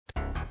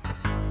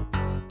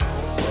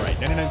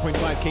99.5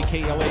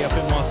 KKLA up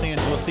in Los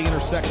Angeles, the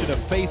intersection of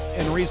faith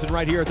and reason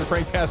right here at the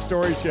Frank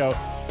Pastore Show.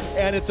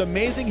 And it's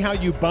amazing how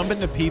you bump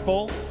into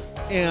people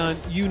and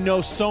you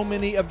know so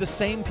many of the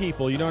same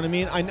people. You know what I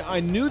mean?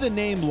 I knew the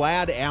name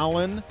Lad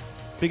Allen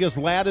because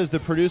Lad is the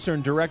producer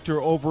and director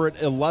over at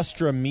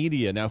Illustra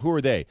Media. Now, who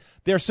are they?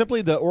 They're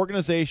simply the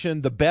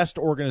organization, the best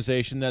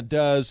organization that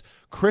does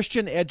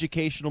Christian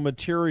educational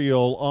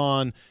material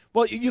on,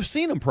 well, you've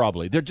seen them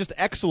probably. They're just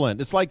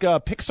excellent. It's like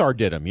Pixar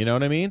did them, you know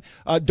what I mean?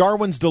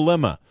 Darwin's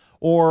Dilemma,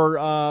 or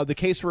The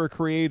Case for a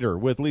Creator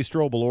with Lee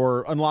Strobel,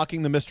 or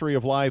Unlocking the Mystery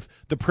of Life,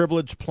 The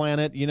Privileged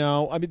Planet, you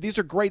know. I mean, these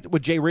are great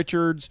with Jay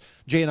Richards.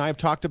 Jay and I have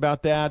talked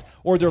about that.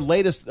 Or their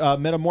latest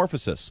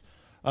Metamorphosis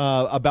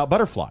about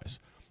butterflies.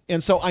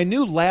 And so I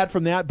knew Lad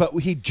from that, but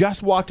he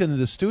just walked into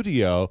the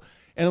studio,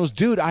 and it was,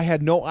 dude, I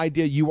had no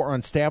idea you were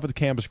on staff with the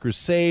Campus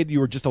Crusade.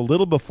 You were just a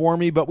little before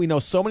me, but we know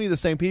so many of the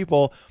same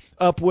people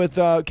up with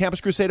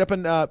Campus Crusade up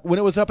in when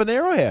it was up in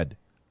Arrowhead.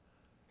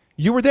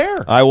 You were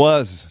there. I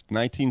was.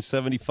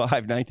 1975,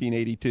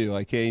 1982.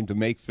 I came to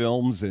make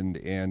films and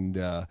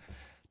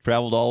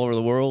traveled all over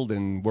the world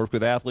and worked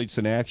with athletes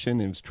in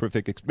action. It was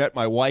terrific. Met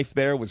my wife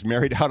there, was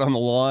married out on the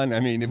lawn. I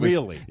mean, it was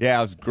really? Yeah,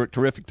 it was a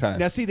terrific time.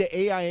 Now, see the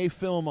AIA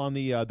film on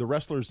the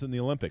wrestlers in the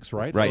Olympics,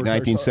 right? Right,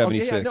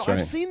 1976. Okay, yeah, no, right.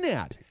 I've seen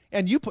that.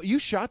 And you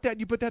shot that,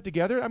 you put that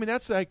together? I mean,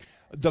 that's like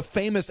the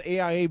famous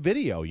AIA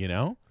video, you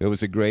know? It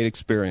was a great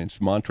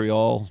experience.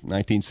 Montreal,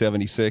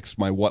 1976.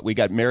 We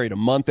got married a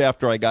month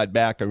after I got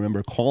back. I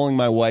remember calling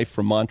my wife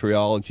from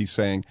Montreal, and she's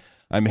saying,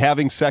 I'm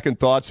having second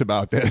thoughts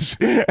about this.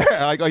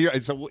 I go,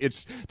 so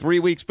it's 3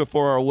 weeks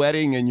before our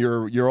wedding, and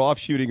you're off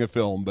shooting a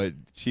film. But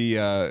she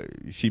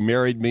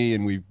married me,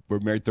 and we were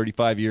married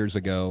 35 years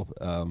ago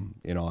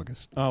in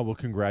August. Oh, well,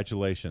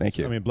 congratulations. Thank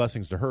you. I mean,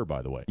 blessings to her,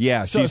 by the way.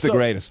 Yeah, she's the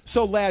greatest.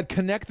 So, Lad,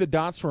 connect the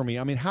dots for me.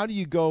 I mean, how do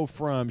you go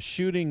from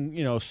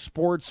shooting,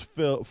 sports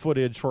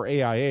footage for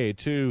AIA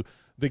to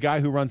the guy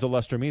who runs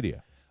Illustra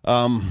Media?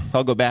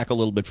 I'll go back a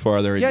little bit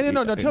farther. Yeah,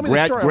 no, tell me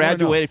the story.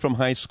 Graduated from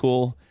high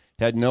school.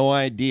 Had no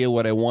idea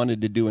what I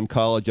wanted to do in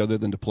college other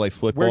than to play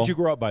football. Where'd you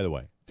grow up, by the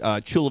way?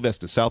 Chula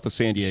Vista, south of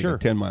San Diego, Sure.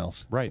 10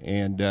 miles. Right.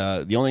 And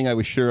the only thing I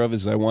was sure of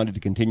is I wanted to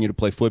continue to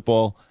play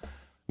football.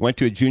 Went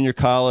to a junior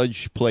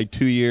college, played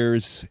 2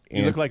 years.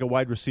 You look like a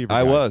wide receiver.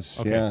 I guy. was,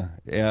 okay.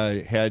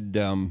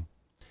 yeah.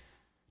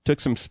 Took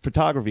some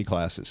photography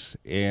classes,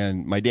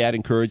 and my dad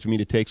encouraged me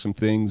to take some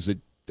things that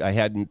I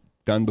hadn't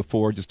done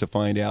before just to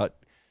find out.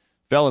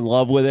 Fell in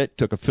love with it,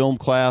 took a film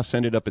class,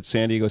 ended up at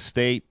San Diego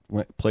State,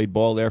 played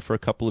ball there for a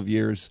couple of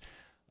years,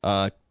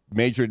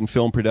 majored in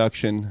film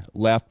production,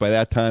 left. By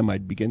that time,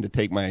 I'd begin to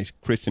take my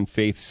Christian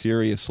faith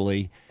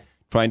seriously,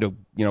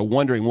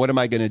 wondering what am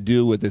I going to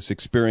do with this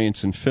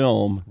experience in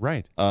film.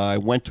 Right. I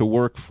went to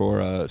work for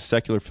a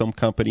secular film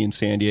company in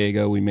San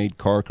Diego. We made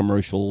car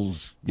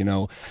commercials.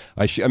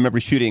 I remember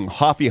shooting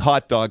Hoffy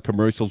hot dog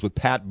commercials with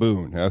Pat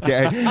Boone,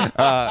 okay?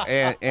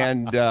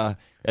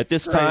 At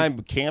this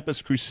time,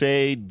 Campus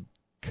Crusade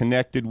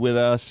connected with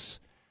us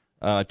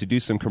to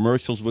do some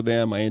commercials with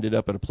them. I ended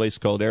up at a place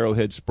called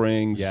Arrowhead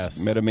Springs. Yes.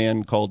 Met a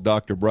man called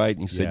Dr. Bright,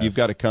 and he said, Yes. You've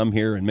got to come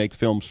here and make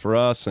films for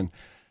us. And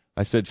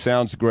I said,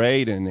 sounds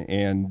great.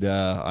 And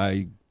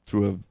I,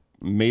 through an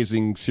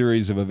amazing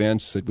series of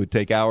events that would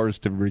take hours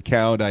to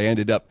recount, I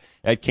ended up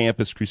at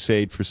Campus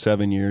Crusade for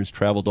 7 years,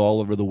 traveled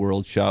all over the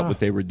world, shot what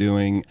they were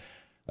doing.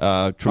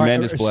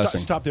 Tremendous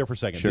blessing. Stop there for a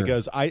second, Sure.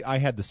 because I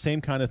had the same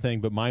kind of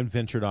thing, but mine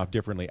ventured off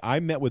differently. I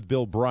met with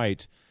Bill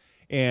Bright,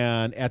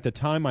 and at the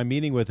time I'm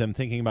meeting with him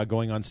thinking about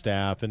going on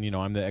staff, and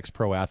I'm the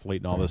ex-pro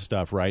athlete and all this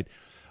stuff, right?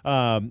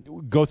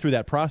 Go through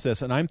that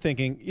process, and I'm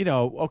thinking,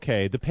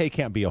 okay, the pay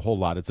can't be a whole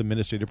lot. It's a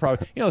ministry. They're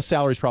probably, the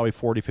salary's probably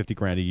 40, 50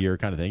 grand a year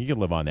kind of thing. You can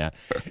live on that.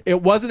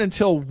 It wasn't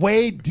until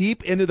way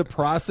deep into the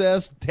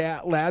process,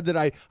 Lad, that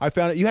I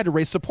found out you had to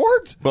raise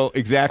support. Well,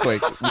 exactly.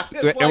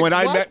 Like, and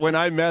what? when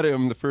I met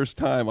him the first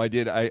time, I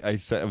said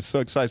I was so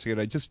excited.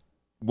 I just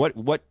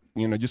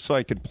just so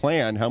I could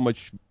plan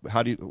what's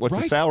Right.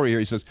 the salary here?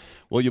 He says,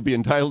 well, you'll be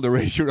entitled to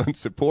raise your own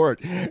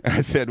support. And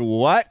I said,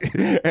 what?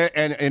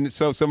 and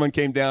so someone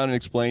came down and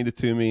explained it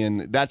to me,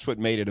 and that's what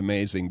made it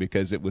amazing,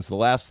 because it was the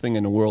last thing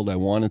in the world I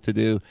wanted to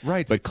do.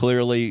 Right. But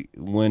clearly,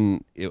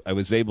 when I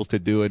was able to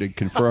do it, it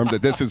confirmed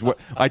that this is what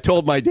I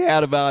told my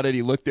dad about it.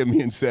 He looked at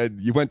me and said,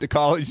 you went to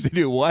college to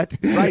do what?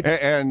 Right.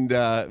 And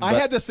I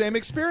had the same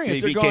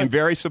experience. He became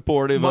very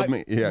supportive of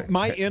me. Yeah.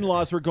 My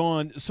in-laws were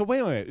going, so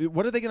wait,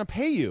 what are they going to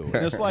pay you?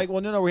 And it's like,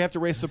 well, no, we have to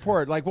raise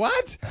support. Like,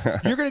 what?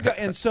 You're going to go.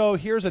 And so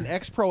here's an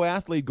ex-pro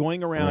athlete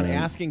going around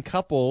asking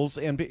couples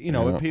and,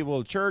 people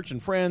at church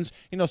and friends,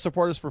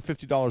 support us for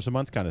 $50 a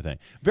month kind of thing.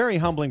 Very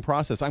humbling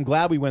process. I'm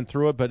glad we went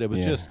through it, but it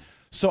was just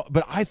so,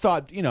 but I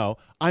thought,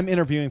 I'm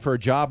interviewing for a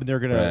job and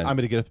I'm going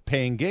to get a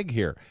paying gig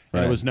here.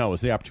 And it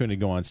was the opportunity to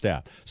go on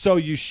staff. So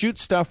you shoot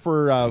stuff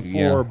for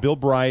Bill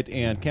Bright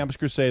and Campus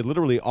Crusade,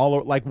 literally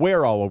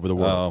where all over the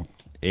world?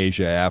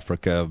 Asia,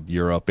 Africa,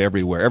 Europe,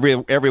 everywhere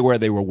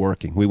they were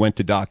working. We went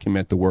to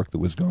document the work that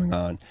was going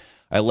on.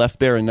 I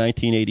left there in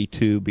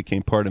 1982,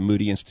 became part of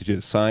Moody Institute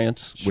of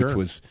Science, Sure. which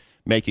was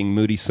making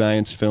Moody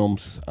Science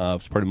films.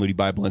 As part of Moody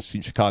Bible Institute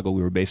in Chicago.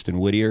 We were based in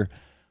Whittier.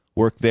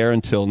 Worked there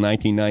until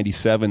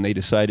 1997. They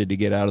decided to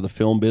get out of the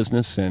film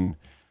business, and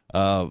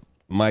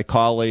my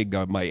colleague,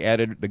 my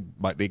editor,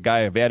 the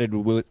guy I've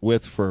edited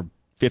with for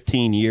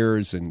 15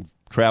 years and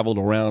traveled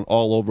around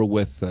all over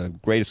with the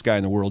greatest guy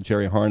in the world,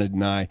 Jerry Harned,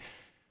 and I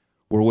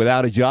were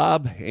without a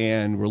job,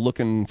 and we're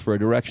looking for a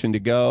direction to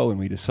go, and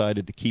we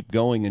decided to keep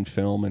going in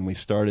film, and we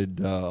started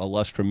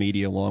Illustra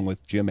Media along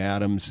with Jim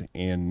Adams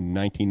in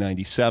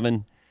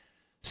 1997.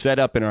 Set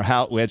up in our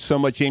house. We had so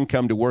much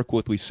income to work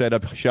with, we set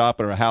up shop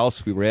in our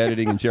house. We were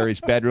editing in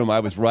Jerry's bedroom. I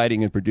was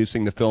writing and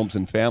producing the films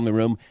in family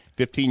room.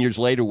 15 years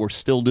later, we're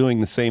still doing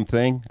the same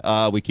thing.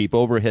 We keep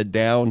overhead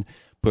down,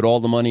 put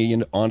all the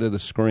money onto the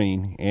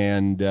screen,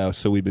 and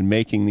so we've been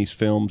making these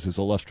films as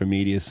Illustra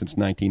Media since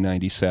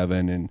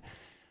 1997, and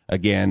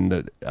again,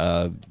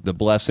 the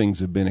blessings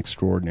have been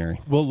extraordinary.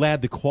 Well,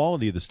 Lad, the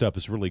quality of the stuff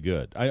is really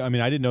good. I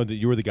mean, I didn't know that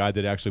you were the guy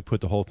that actually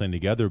put the whole thing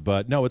together,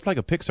 but no, it's like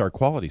a Pixar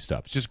quality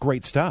stuff. It's just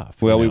great stuff.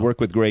 Well, we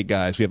work with great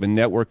guys. We have a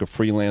network of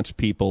freelance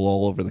people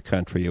all over the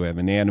country. We have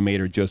an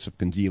animator, Joseph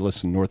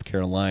Gonzalez, in North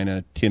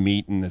Carolina. Tim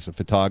Eaton is a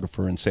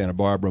photographer in Santa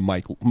Barbara.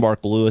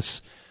 Mark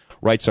Lewis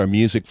writes our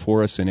music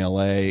for us in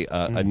L.A.,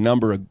 a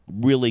number of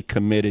really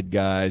committed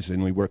guys,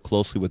 and we work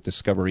closely with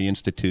Discovery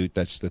Institute.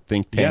 That's the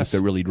think tank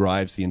that really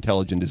drives the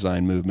intelligent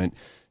design movement.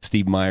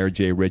 Steve Meyer,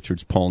 Jay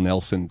Richards, Paul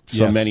Nelson,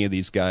 so many of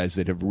these guys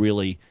that have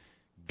really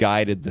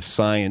guided the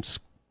science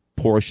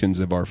portions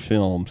of our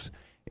films,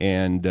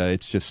 and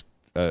it's just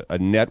a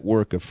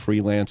network of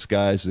freelance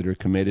guys that are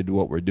committed to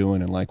what we're doing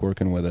and like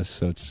working with us.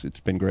 So it's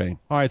been great.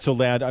 All right, so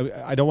Lad,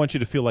 I don't want you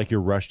to feel like you're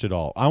rushed at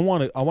all. I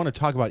want to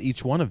talk about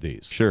each one of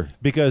these. Sure.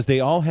 Because they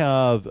all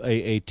have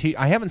I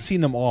haven't seen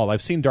them all.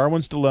 I've seen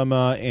Darwin's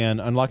Dilemma and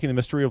Unlocking the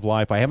Mystery of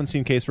Life. I haven't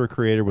seen Case for a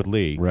Creator with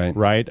Lee.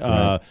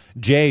 Right.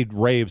 Jay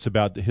raves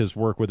about his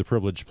work with The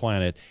Privileged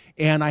Planet,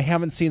 and I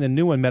haven't seen the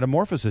new one,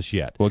 Metamorphosis,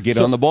 yet. Well, get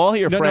on the ball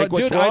here, Frank.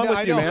 Dude, what's wrong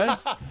with you, man?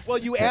 Well,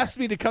 you asked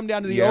me to come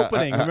down to the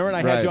opening. Remember, and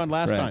I had you on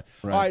last time.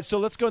 Right. All right, so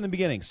let's go in the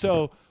beginning.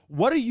 So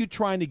what are you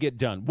trying to get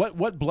done?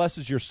 What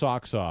blesses your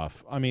socks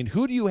off? I mean,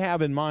 who do you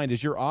have in mind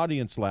as your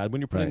audience, Lad,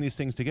 when you're putting these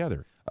things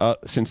together?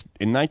 Since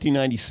in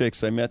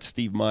 1996, I met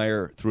Steve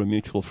Meyer through a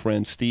mutual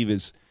friend. Steve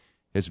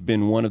has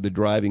been one of the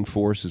driving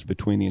forces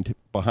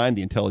behind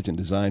the intelligent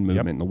design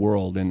movement in the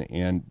world.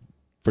 And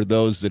for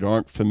those that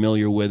aren't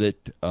familiar with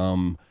it,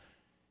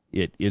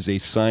 it is a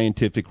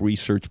scientific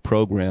research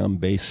program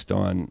based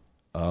on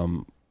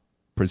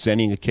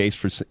presenting a case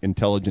for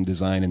intelligent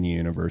design in the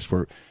universe,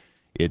 where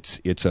it's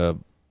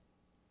an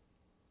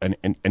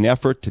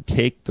effort to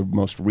take the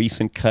most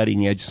recent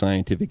cutting-edge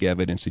scientific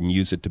evidence and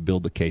use it to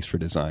build the case for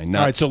design.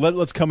 All right, so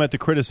let's come at the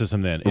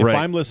criticism then. If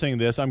I'm listening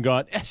to this, I'm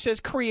going, it says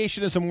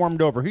creationism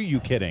warmed over. Who are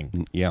you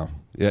kidding? Yeah,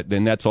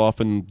 then that's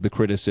often the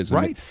criticism.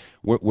 Right.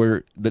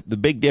 The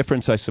big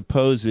difference, I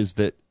suppose, is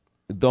that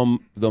though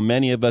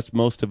many of us,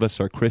 most of us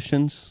are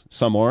Christians,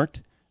 some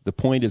aren't, the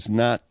point is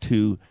not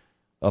to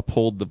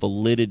uphold the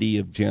validity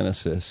of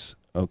Genesis,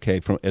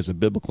 as a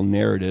biblical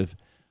narrative,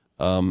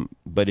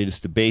 but it is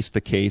to base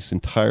the case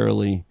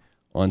entirely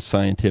on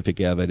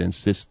scientific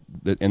evidence.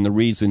 And the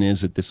reason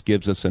is that this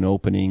gives us an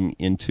opening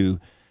into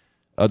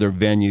other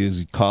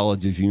venues,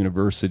 colleges,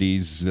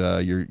 universities,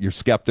 your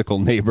skeptical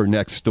neighbor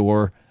next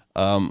door,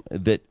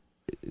 that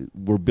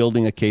we're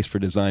building a case for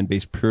design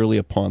based purely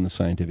upon the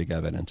scientific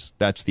evidence.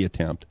 That's the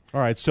attempt. All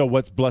right, so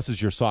what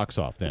blesses your socks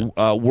off then?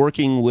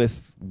 Working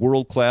with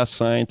world-class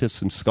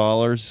scientists and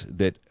scholars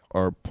that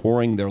are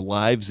pouring their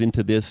lives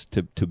into this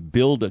to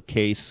build a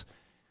case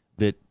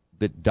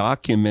that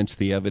documents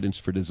the evidence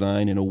for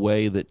design in a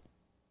way that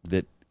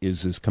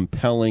is as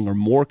compelling or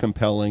more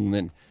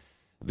compelling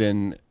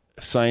than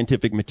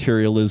scientific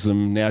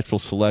materialism, natural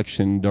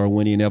selection,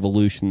 Darwinian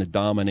evolution that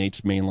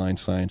dominates mainline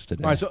science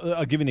today. All right, so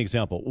I'll give you an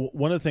example.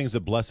 One of the things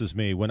that blesses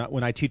me when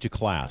I teach a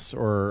class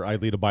or I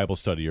lead a Bible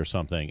study or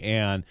something,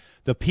 and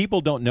the people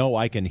don't know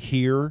I can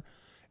hear,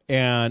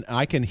 and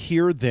I can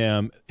hear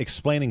them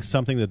explaining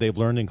something that they've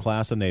learned in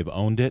class and they've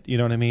owned it, you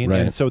know what I mean?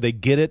 Right. And so they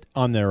get it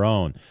on their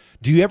own.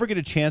 Do you ever get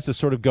a chance to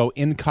sort of go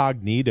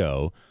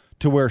incognito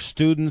to where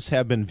students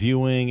have been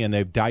viewing and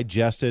they've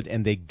digested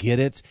and they get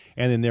it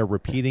and then they're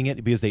repeating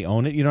it because they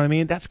own it? You know what I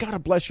mean? That's got to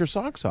bless your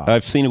socks off.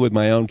 I've seen it with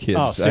my own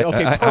kids. Oh,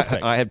 okay,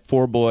 perfect. I had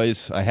 4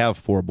 boys. I have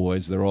 4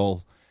 boys. They're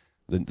all,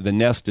 the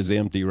nest is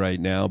empty right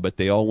now, but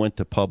they all went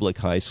to public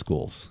high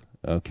schools,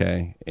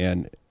 okay?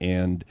 And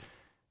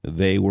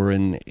they were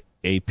in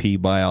AP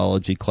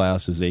biology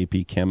classes,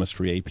 AP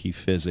chemistry, AP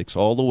physics,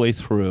 all the way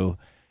through.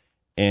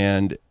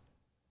 And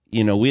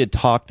we had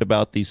talked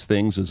about these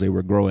things as they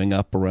were growing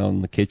up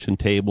around the kitchen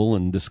table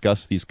and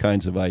discussed these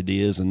kinds of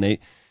ideas. And they,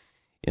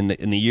 in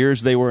the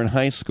years they were in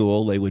high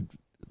school, they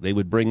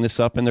would bring this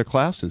up in their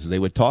classes. They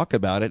would talk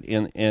about it,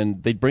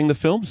 and they'd bring the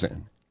films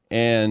in.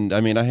 And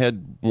I mean, I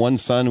had one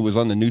son who was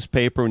on the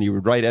newspaper, and he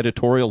would write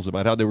editorials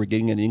about how they were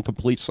getting an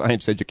incomplete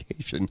science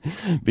education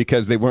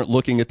because they weren't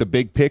looking at the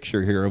big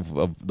picture here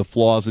of the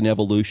flaws in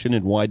evolution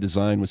and why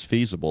design was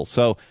feasible.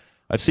 So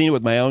I've seen it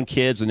with my own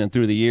kids, and then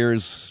through the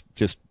years,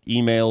 just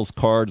emails,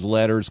 cards,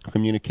 letters,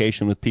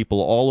 communication with people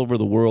all over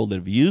the world that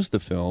have used the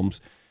films,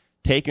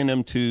 taken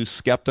them to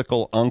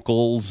skeptical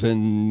uncles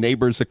and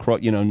neighbors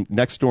across,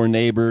 next door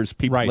neighbors,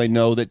 people Right. they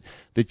know that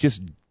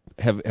just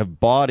have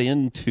bought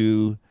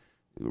into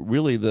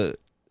really the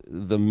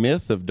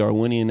myth of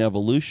Darwinian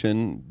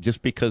evolution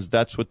just because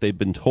that's what they've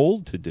been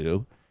told to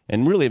do,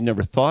 and really have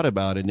never thought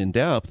about it in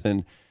depth.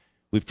 And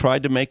we've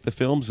tried to make the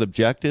films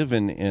objective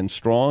and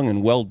strong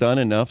and well done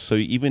enough so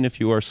even if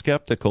you are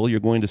skeptical, you're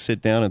going to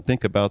sit down and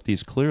think about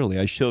these clearly.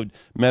 I showed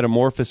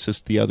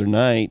Metamorphosis the other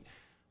night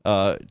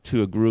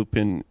to a group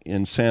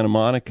in Santa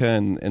Monica,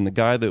 and the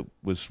guy that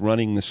was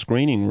running the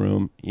screening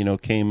room,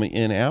 came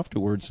in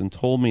afterwards and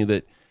told me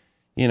that,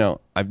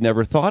 I've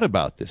never thought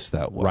about this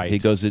that way. Right. He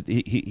goes,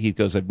 he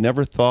goes, I've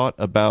never thought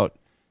about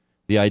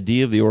the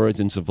idea of the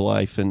origins of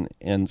life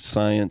and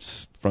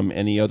science from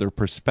any other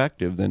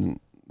perspective than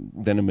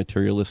a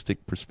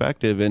materialistic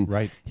perspective. And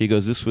Right. he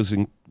goes, this was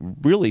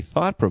really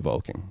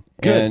thought-provoking.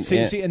 Good.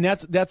 And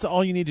that's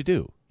all you need to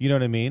do. You know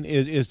what I mean?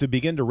 Is to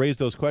begin to raise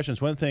those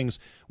questions. One of the things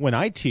when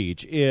I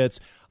teach,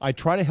 I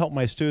try to help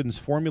my students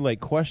formulate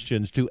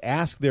questions to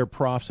ask their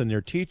profs and their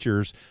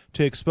teachers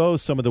to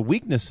expose some of the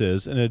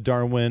weaknesses in a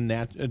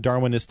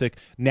Darwinistic,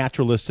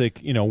 naturalistic,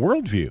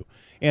 worldview.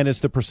 And it's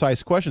the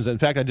precise questions. In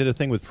fact, I did a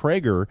thing with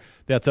Prager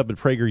that's up at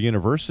Prager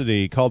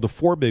University called the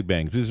 4 Big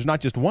Bangs. There's not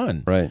just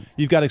one. Right.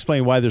 You've got to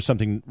explain why there's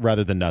something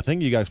rather than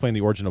nothing. You got to explain the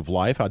origin of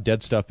life, how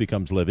dead stuff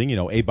becomes living,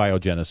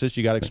 abiogenesis.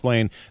 You got to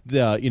explain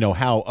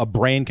how a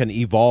brain can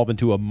evolve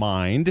into a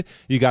mind.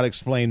 You got to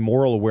explain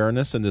moral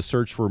awareness and the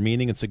search for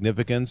meaning and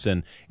significance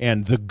and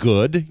the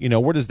good.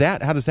 How does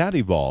that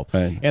evolve?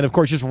 Right. And of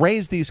course, just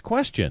raise these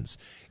questions.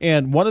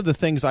 And one of the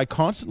things I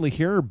constantly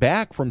hear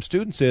back from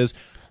students is,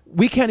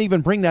 we can't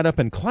even bring that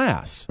up in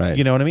class. Right.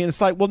 You know what I mean? It's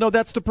like, well, no,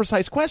 that's the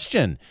precise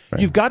question. Right.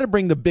 You've got to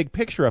bring the big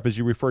picture up as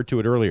you referred to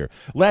it earlier.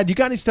 Lad, you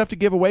got any stuff to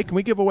give away? Can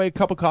we give away a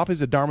couple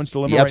copies of Darwin's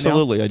Dilemma right now?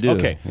 Absolutely, I do.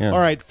 Okay. Yeah. All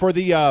right. For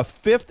the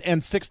 5th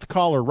and 6th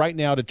caller right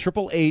now to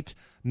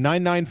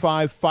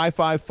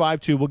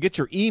 888-995-5552, we'll get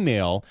your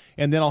email,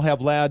 and then I'll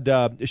have Lad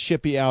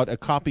ship you out a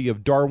copy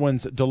of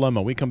Darwin's Dilemma.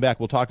 When we come back,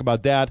 we'll talk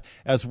about that,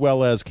 as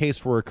well as Case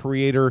for a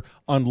Creator,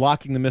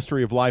 Unlocking the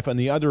Mystery of Life, and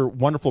the other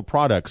wonderful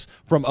products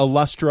from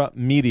Illustra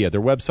Media,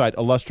 their website,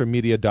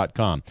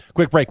 illustramedia.com.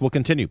 Quick break. We'll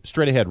continue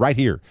straight ahead right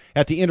here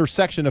at the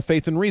intersection of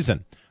faith and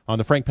reason on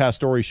the Frank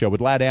Pastore Show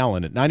with Lad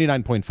Allen at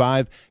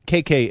 99.5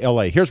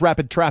 KKLA. Here's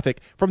rapid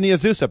traffic from the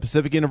Azusa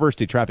Pacific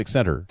University Traffic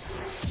Center.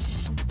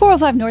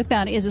 405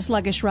 northbound is a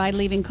sluggish ride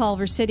leaving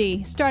Culver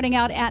City. Starting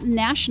out at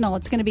National,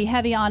 it's going to be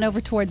heavy on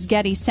over towards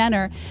Getty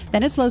Center.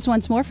 Then it slows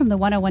once more from the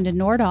 101 to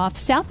Nordhoff.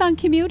 Southbound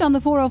commute on the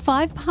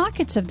 405,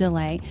 pockets of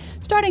delay.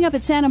 Starting up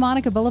at Santa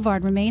Monica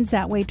Boulevard remains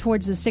that way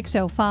towards the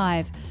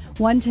 605.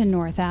 110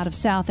 north out of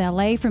South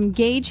LA from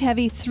Gage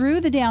heavy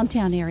through the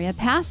downtown area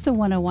past the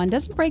 101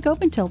 doesn't break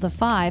open till the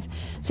 5.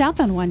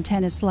 Southbound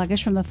 110 is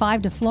sluggish from the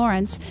 5 to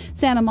Florence.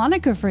 Santa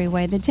Monica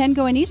Freeway, the 10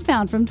 going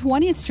eastbound from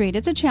 20th Street.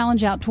 It's a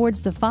challenge out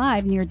towards the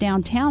 5 near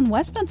downtown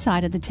westbound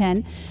side of the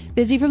 10.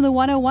 Busy from the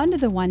 101 to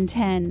the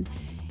 110.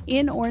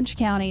 In Orange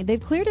County,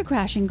 they've cleared a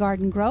crash in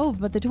Garden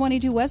Grove, but the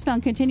 22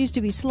 westbound continues to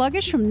be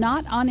sluggish from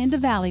Knott on into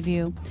Valley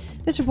View.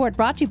 This report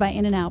brought to you by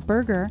In-N-Out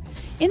Burger.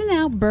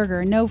 In-N-Out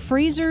Burger, no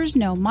freezers,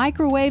 no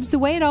microwaves, the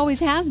way it always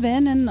has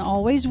been and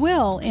always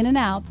will.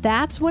 In-N-Out,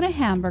 that's what a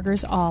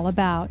hamburger's all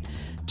about.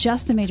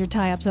 Just the major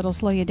tie-ups that'll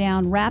slow you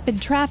down.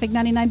 Rapid Traffic,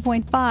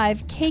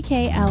 99.5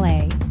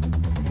 KKLA.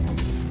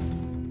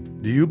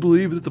 Do you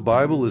believe that the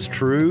Bible is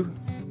true?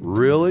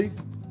 Really?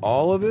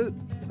 All of it?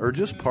 Or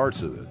just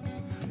parts of it?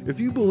 If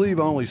you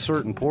believe only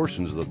certain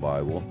portions of the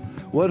Bible,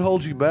 what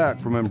holds you back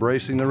from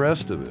embracing the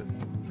rest of it?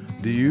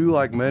 Do you,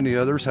 like many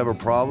others, have a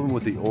problem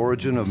with the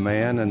origin of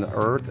man and the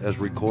earth as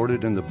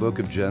recorded in the book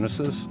of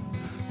Genesis?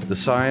 The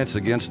science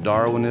against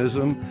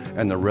Darwinism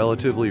and the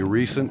relatively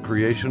recent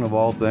creation of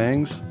all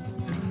things?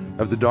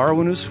 Have the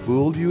Darwinists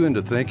fooled you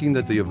into thinking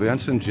that the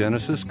events in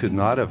Genesis could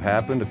not have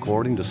happened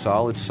according to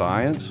solid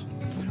science?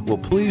 Well,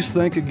 please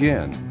think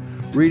again.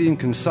 Reading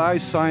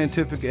concise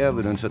scientific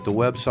evidence at the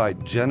website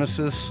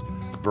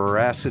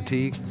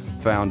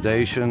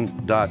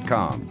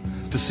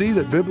GenesisVeracityFoundation.com to see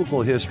that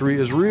biblical history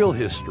is real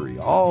history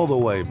all the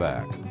way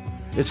back.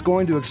 It's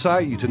going to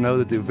excite you to know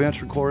that the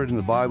events recorded in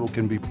the Bible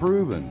can be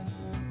proven.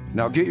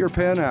 Now get your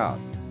pen out.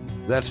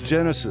 That's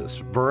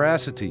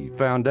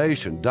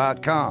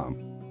GenesisVeracityFoundation.com.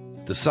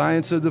 The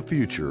science of the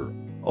future.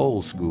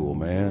 Old school,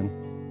 man.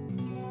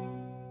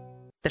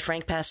 The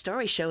Frank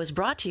Pastore Show is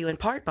brought to you in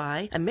part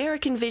by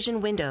American Vision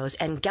Windows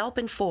and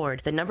Galpin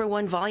Ford, the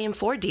 #1 volume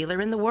Ford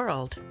dealer in the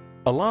world.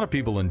 A lot of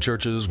people in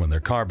churches, when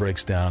their car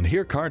breaks down,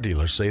 hear car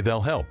dealers say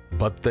they'll help,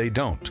 but they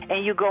don't.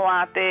 And you go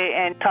out there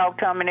and talk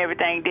to them and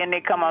everything, then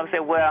they come up and say,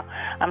 well,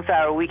 I'm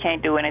sorry, we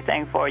can't do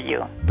anything for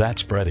you.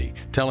 That's Freddie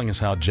telling us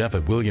how Jeff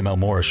at William L.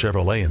 Morris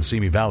Chevrolet in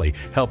Simi Valley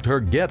helped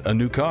her get a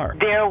new car.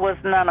 There was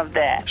none of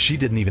that. She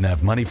didn't even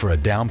have money for a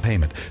down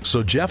payment,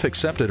 so Jeff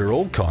accepted her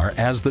old car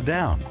as the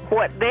down.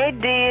 What they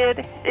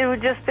did, it was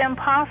just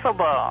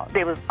impossible.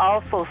 They was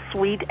also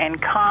sweet and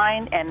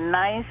kind and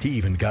nice. He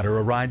even got her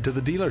a ride to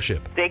the dealership.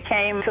 They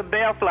came to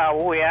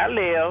Bellflower, where I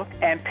live,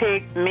 and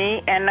picked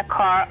me and the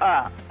car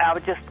up. I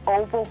was just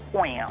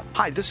overwhelmed.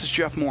 Hi, this is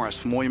Jeff Morris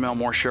from William L.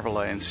 Morris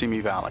Chevrolet in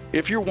Simi Valley.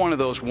 If you're one of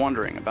those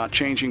wondering about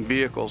changing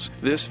vehicles,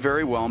 this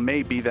very well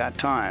may be that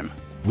time.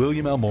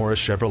 William L. Morris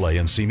Chevrolet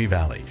in Simi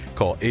Valley.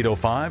 Call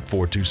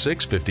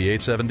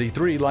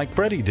 805-426-5873 like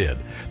Freddie did.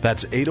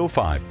 That's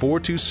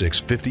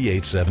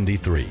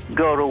 805-426-5873.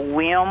 Go to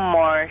William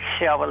Morris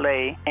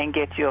Chevrolet and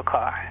get your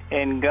car.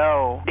 And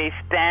go. They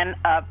stand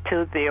up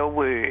to their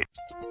word.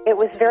 It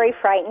was very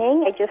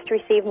frightening. I just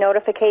received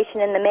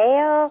notification in the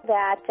mail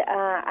that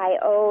I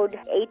owed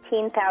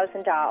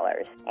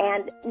 $18,000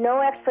 and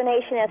no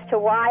explanation as to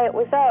why it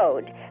was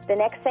owed. The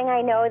next thing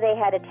I know, they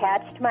had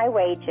attached my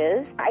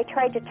wages. I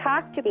tried to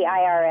talk to the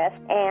IRS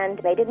and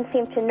they didn't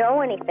seem to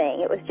know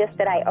anything. It was just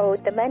that I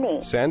owed the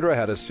money. Sandra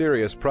had a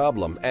serious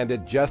problem and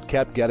it just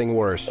kept getting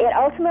worse. It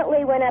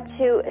ultimately went up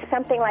to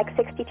something like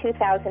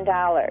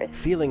 $62,000.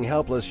 Feeling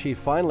helpless, she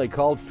finally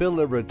called Phil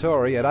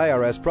Liberatore at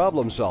IRS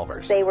Problem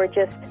Solvers. They were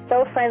just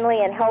so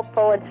friendly and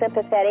helpful and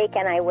sympathetic,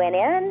 and I went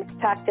in,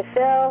 talked to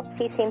Phil.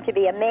 He seemed to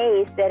be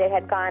amazed that it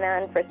had gone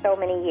on for so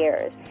many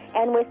years.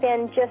 And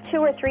within just 2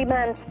 or 3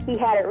 months, he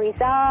had it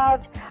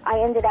resolved. I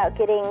ended up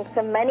getting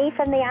some money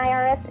from the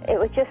IRS. It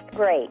was just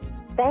great.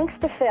 Thanks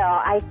to Phil,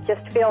 I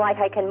just feel like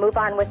I can move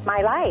on with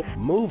my life.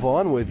 Move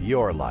on with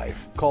your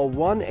life. Call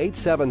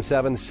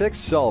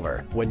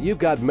 1-877-6-SOLVER. When you've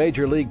got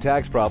major league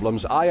tax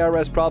problems,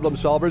 IRS Problem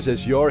Solvers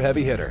is your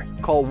heavy hitter.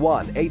 Call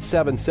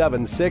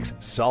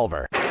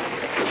 1-877-6-SOLVER.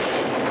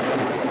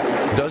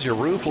 Does your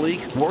roof leak?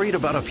 Worried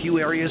about a few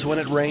areas when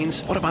it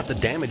rains? What about the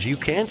damage you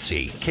can't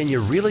see? Can you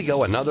really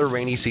go another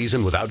rainy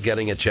season without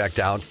getting it checked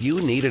out?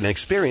 You need an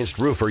experienced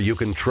roofer you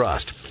can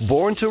trust.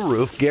 Born to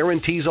Roof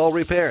guarantees all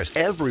repairs.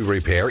 Every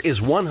repair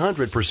is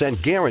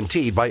 100%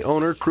 guaranteed by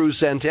owner Cruz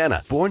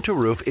Santana. Born to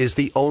Roof is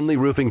the only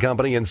roofing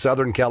company in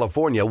Southern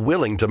California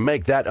willing to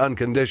make that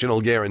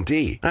unconditional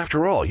guarantee.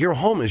 After all, your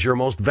home is your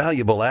most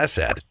valuable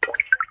asset.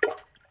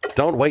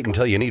 Don't wait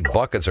until you need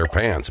buckets or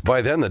pans.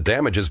 By then, the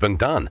damage has been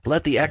done.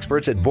 Let the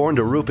experts at Born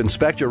to Roof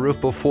inspect your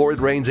roof before it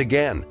rains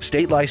again.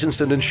 State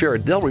licensed and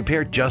insured, they'll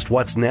repair just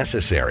what's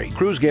necessary.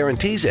 Cruz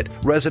guarantees it,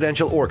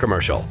 residential or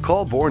commercial.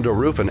 Call Born to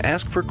Roof and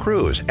ask for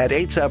Cruz at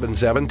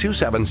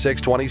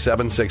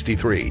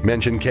 877-276-2763.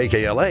 Mention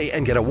KKLA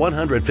and get a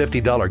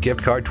 $150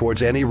 gift card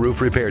towards any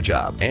roof repair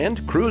job.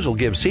 And Cruz will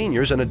give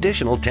seniors an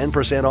additional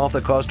 10% off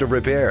the cost of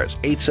repairs.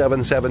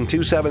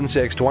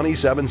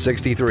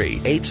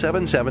 877-276-2763.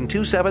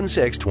 877-276-2763.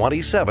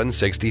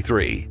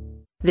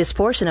 This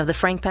portion of the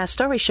Frank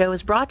Pastore Show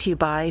is brought to you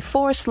by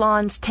Forest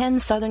Lawn's 10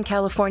 Southern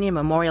California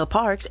memorial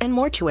parks and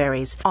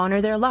mortuaries.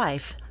 Honor their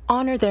life,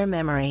 honor their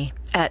memory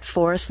at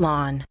Forest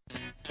Lawn.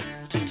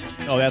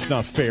 Oh, that's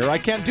not fair. I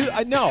can't do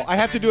it. No, I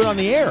have to do it on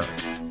the air.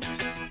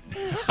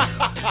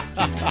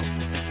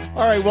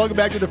 All right, welcome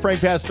back to the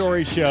Frank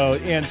Pastore Show.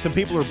 And some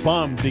people are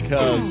bummed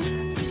because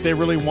they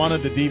really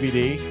wanted the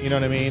DVD. You know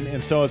what I mean?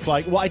 And so it's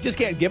like, well, I just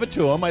can't give it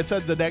to them. I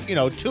said the next,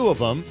 2 of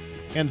them.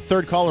 And the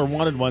third caller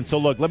wanted one. So,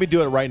 look, let me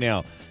do it right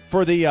now.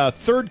 For the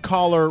third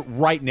caller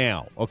right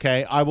now,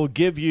 okay, I will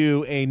give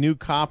you a new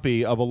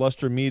copy of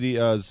Illustra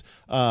Media's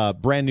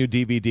brand new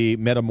DVD,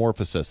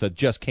 Metamorphosis, that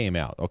just came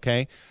out,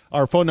 okay?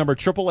 Our phone number,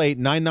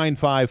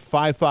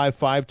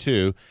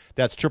 888-995-5552.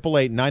 That's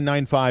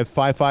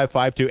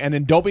 888-995-5552. And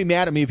then don't be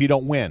mad at me if you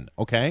don't win,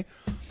 okay?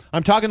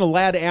 I'm talking to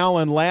Lad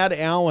Allen. Lad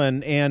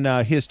Allen and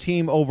his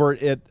team over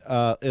at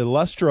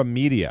Illustra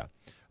Media.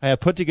 I have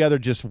put together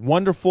just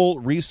wonderful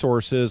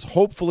resources.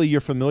 Hopefully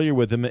you're familiar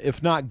with them.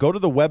 If not, go to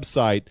the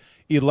website,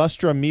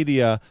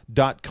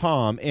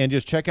 illustramedia.com, and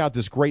just check out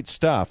this great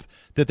stuff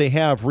that they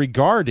have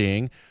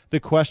regarding the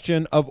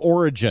question of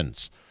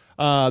origins.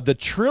 The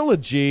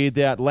trilogy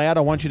that, Lad, I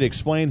want you to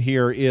explain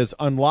here is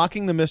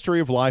Unlocking the Mystery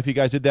of Life. You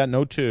guys did that in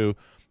 2002.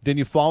 Then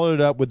you followed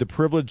it up with The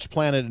Privileged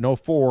Planet in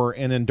 2004,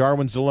 and then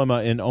Darwin's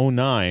Dilemma in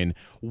 2009.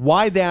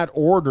 Why that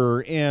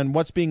order, and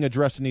what's being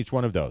addressed in each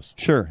one of those?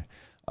 Sure.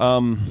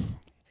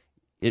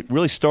 It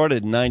really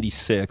started in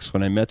 96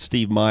 when I met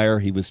Steve Meyer.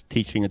 He was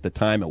teaching at the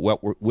time at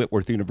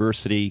Whitworth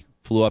University,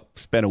 flew up,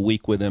 spent a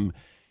week with him.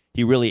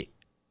 He really,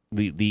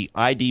 the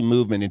ID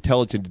movement,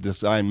 intelligent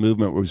design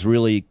movement, was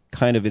really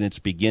kind of in its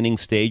beginning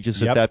stages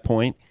at that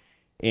point.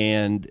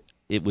 And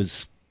it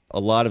was a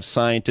lot of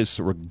scientists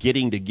were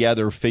getting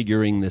together,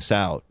 figuring this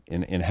out,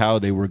 and how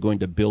they were going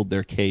to build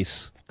their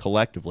case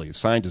collectively,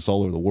 scientists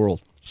all over the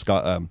world.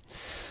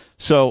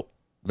 So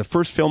the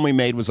first film we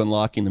made was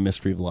Unlocking the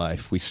Mystery of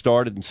Life. We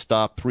started and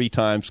stopped 3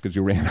 times because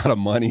we ran out of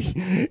money,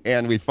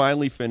 and we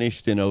finally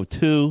finished in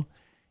 2002,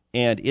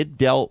 and it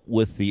dealt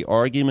with the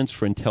arguments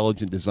for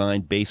intelligent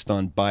design based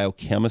on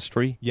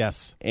biochemistry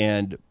yes,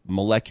 and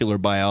molecular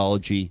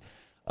biology.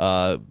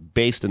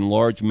 based in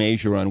large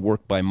measure on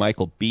work by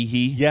Michael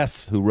Behe.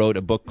 Yes. Who wrote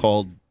a book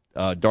called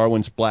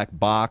Darwin's Black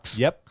Box.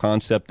 Yep.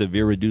 Concept of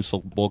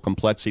irreducible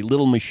complexity.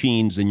 Little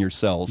machines in your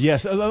cells.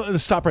 Yes.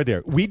 Stop right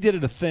there. We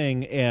did a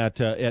thing at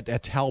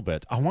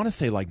Talbot. I want to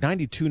say like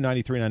 92,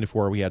 93,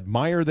 94. We had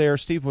Meyer there.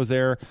 Steve was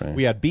there. Right.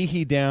 We had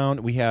Behe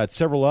down. We had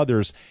several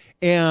others.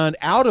 And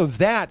out of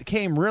that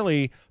came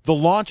really the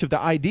launch of the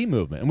ID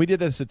movement. And we did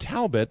this at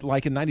Talbot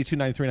like in 92,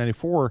 93,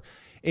 94.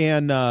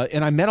 And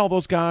I met all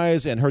those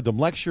guys and heard them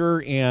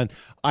lecture, and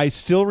I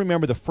still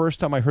remember the first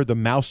time I heard the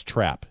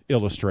mousetrap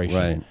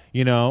illustration,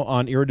 right.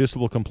 On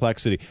irreducible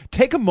complexity.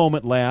 Take a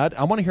moment, lad.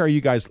 I want to hear how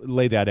you guys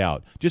lay that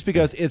out, just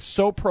because it's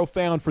so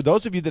profound. For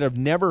those of you that have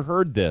never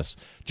heard this,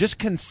 just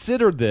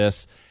consider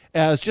this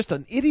as just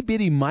an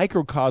itty-bitty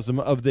microcosm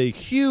of the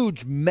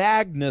huge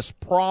Magnus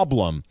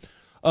problem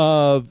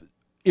of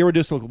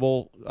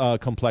irreducible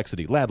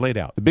complexity. Lad, lay it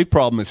out. The big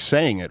problem is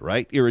saying it,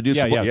 right?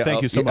 Irreducible. Yeah.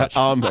 Thank you so much.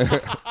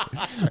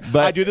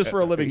 But I do this for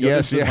a living.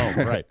 Yes, at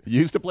home. Right.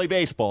 Used to play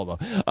baseball,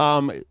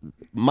 though.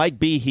 Mike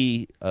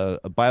Behe,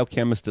 a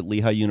biochemist at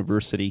Lehigh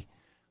University,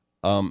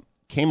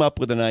 came up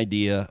with an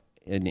idea,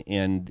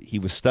 and he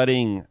was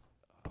studying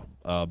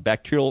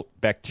bacterial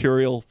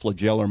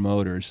flagellar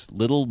motors,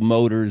 little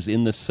motors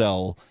in the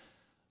cell,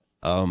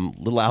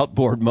 little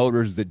outboard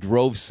motors that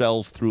drove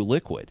cells through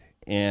liquid.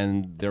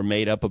 And they're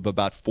made up of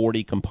about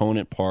 40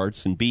 component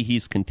parts. And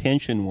Behe's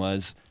contention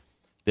was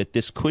that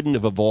this couldn't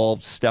have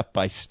evolved step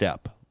by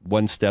step,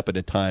 one step at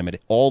a time.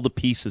 All the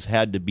pieces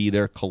had to be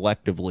there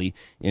collectively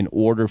in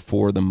order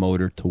for the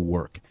motor to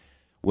work.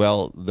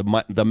 Well,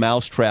 the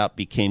mousetrap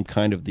became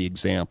kind of the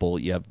example.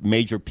 You have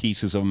major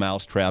pieces of a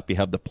mousetrap. You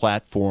have the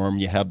platform.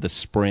 You have the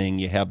spring.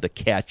 You have the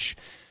catch.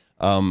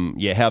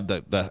 You have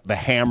the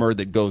hammer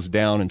that goes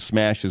down and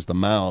smashes the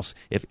mouse.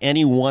 If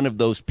any one of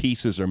those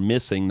pieces are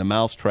missing, the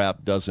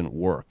mousetrap doesn't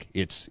work.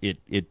 It's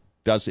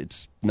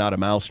not a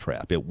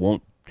mousetrap. It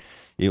won't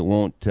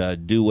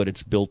do what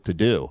it's built to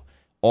do.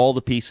 All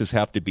the pieces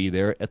have to be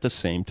there at the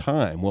same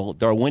time. Well,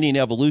 Darwinian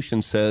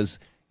evolution says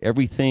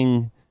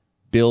everything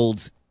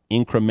builds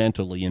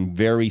incrementally in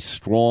very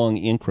strong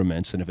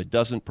increments, and if it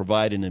doesn't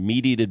provide an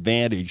immediate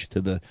advantage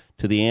to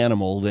the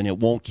animal, then it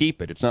won't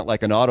keep it. It's not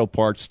like an auto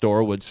parts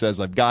store which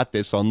says, I've got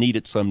this, I'll need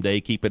it someday,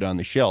 keep it on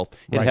the shelf.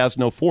 It has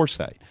no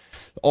foresight.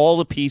 All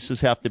the pieces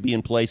have to be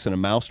in place in a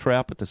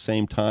mousetrap at the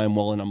same time.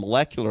 Well, in a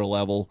molecular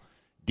level,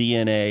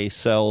 DNA,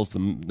 cells, the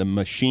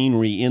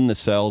machinery in the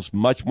cells,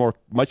 much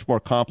more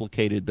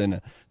complicated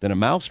than a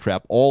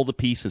mousetrap. All the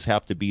pieces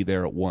have to be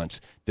there at once.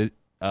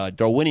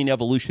 Darwinian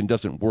evolution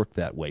doesn't work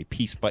that way.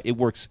 It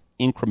works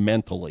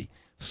incrementally,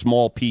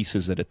 small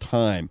pieces at a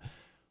time.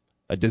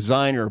 A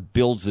designer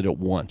builds it at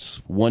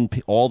once.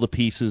 All the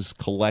pieces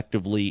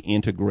collectively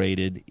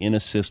integrated in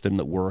a system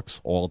that works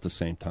all at the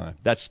same time.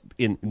 That's,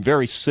 in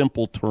very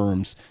simple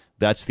terms,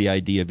 that's the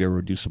idea of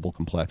irreducible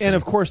complexity. And,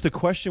 of course, the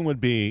question would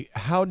be,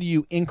 how do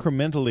you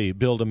incrementally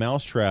build a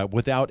mousetrap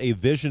without a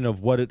vision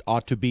of what it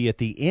ought to be at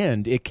the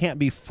end? It can't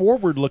be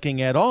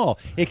forward-looking at all.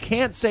 It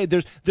can't say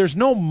there's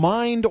no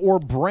mind or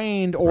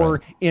brain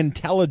or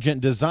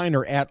intelligent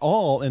designer at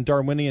all in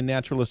Darwinian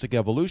naturalistic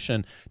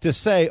evolution to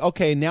say,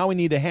 okay, now we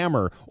need a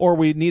hammer, or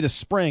we need a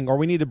spring, or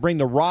we need to bring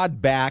the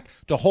rod back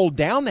to hold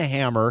down the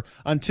hammer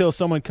until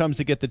someone comes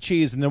to get the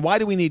cheese. And then why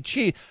do we need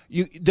cheese?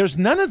 There's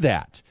none of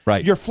that.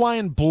 Right. You're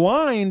flying blind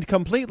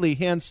completely,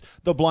 hence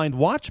the blind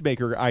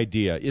watchmaker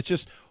idea. It's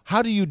just,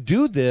 how do you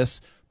do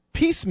this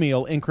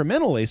piecemeal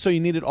incrementally? So you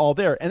need it all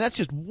there. And that's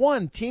just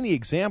one teeny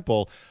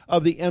example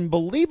of the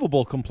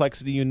unbelievable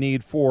complexity you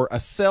need for a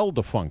cell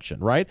to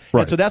function, right?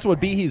 And so that's what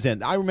Behe's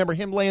in. I remember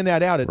him laying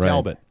that out at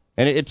Talbot.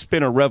 And it's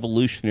been a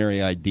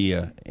revolutionary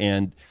idea,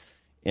 and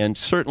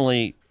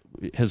certainly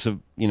has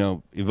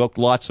evoked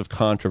lots of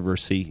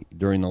controversy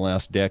during the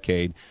last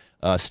decade.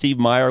 Steve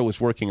Meyer was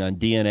working on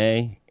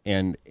DNA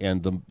and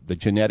the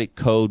genetic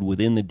code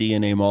within the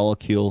DNA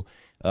molecule,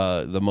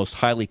 the most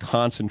highly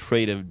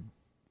concentrated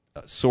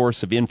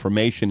source of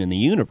information in the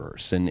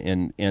universe,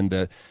 and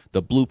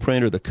the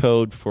blueprint or the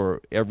code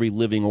for every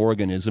living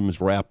organism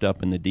is wrapped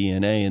up in the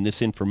DNA. And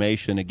this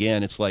information,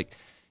 again, it's like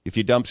if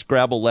you dump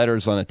Scrabble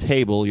letters on a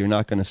table, you're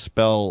not going to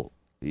spell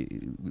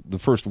the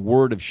first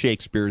word of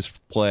Shakespeare's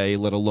play,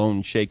 let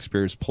alone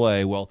Shakespeare's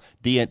play. Well,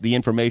 the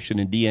information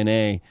in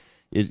DNA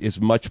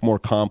is much more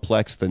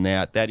complex than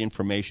that. That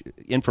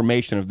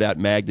information of that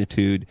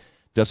magnitude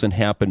doesn't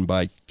happen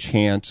by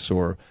chance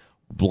or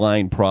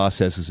blind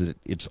processes.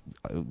 It's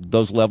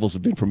those levels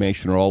of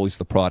information are always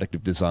the product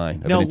of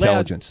design, of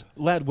intelligence.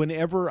 Lad,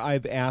 whenever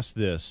I've asked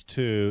this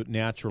to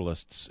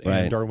naturalists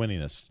and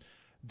Darwinianists,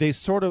 they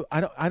sort of,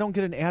 I don't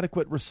get an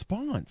adequate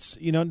response.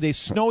 They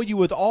snow you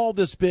with all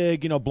this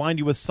big, blind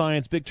you with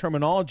science, big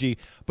terminology,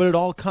 but it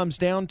all comes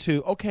down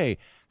to, okay,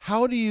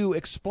 how do you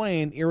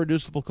explain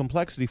irreducible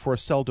complexity for a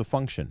cell to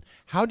function?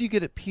 How do you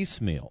get it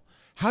piecemeal?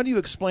 How do you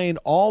explain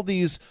all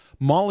these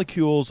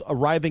molecules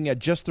arriving at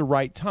just the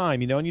right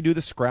time? And you do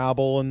the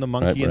Scrabble and the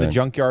monkey and the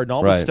junkyard and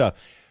all this stuff.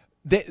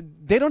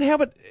 They don't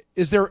have it.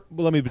 Is there?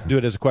 Well, let me do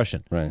it as a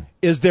question. Right.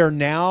 Is there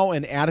now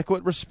an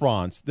adequate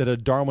response that a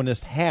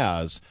Darwinist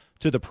has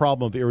to the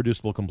problem of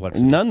irreducible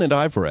complexity? None that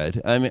I've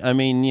read. I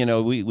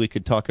mean, we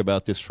could talk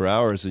about this for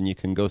hours, and you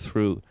can go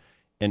through,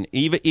 and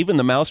even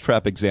the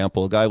mousetrap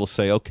example. A guy will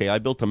say, "Okay, I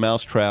built a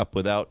mousetrap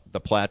without the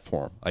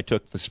platform. I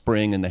took the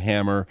spring and the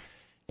hammer,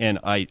 and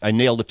I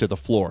nailed it to the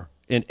floor,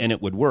 and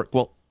it would work."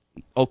 Well,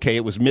 okay,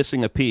 it was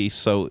missing a piece,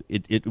 so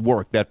it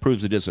worked. That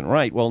proves it isn't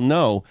right. Well,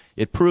 no,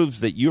 it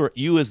proves that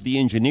you as the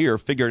engineer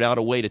figured out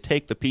a way to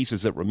take the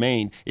pieces that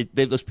remained.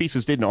 Those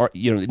pieces didn't,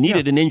 it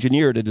needed an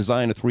engineer to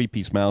design a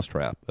 3-piece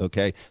mousetrap.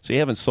 Okay, so you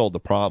haven't solved the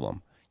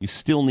problem. You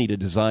still need a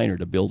designer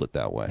to build it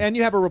that way. And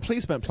you have a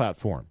replacement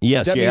platform.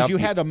 Yes, that means you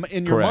had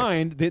in your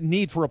mind the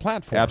need for a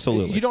platform.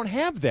 Absolutely, you don't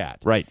have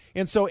that. Right.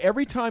 And so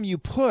every time you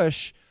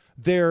push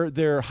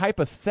their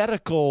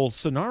hypothetical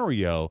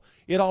scenario,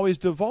 it always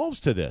devolves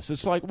to this.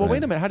 It's like, well,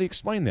 wait a minute, how do you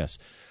explain this?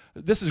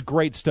 This is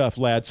great stuff,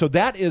 lad. So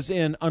that is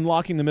in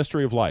Unlocking the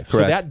Mystery of Life.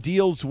 Correct. So that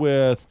deals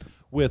with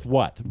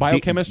what?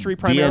 Biochemistry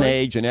primarily?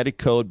 DNA, genetic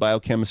code,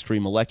 biochemistry,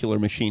 molecular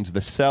machines.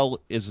 The cells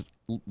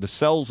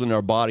in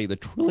our body, the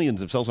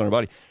trillions of cells in our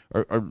body,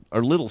 are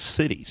little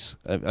cities.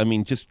 I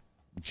mean, just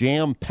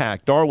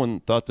jam-packed. Darwin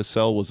thought the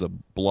cell was a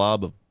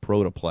blob of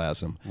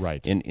protoplasm.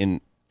 Right.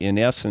 In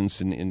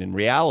essence, in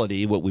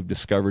reality, what we've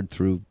discovered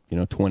through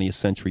 20th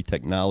century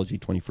technology,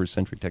 21st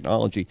century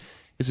technology,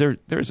 is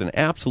there's an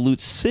absolute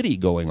city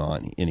going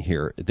on in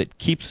here that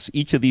keeps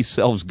each of these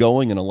cells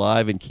going and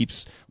alive and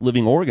keeps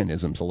living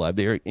organisms alive.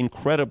 They are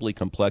incredibly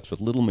complex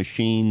with little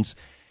machines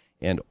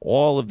and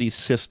all of these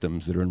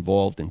systems that are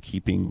involved in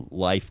keeping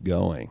life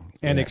going.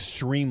 And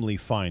extremely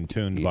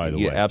fine-tuned, by the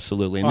way. Yeah,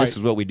 absolutely. And this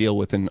is what we deal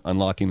with in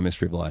Unlocking the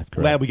Mystery of Life.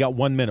 Correct. Lad, we got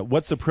 1 minute.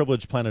 What's The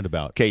Privileged Planet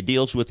about? Okay,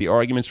 deals with the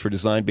arguments for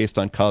design based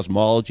on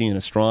cosmology and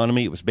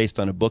astronomy. It was based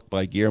on a book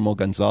by Guillermo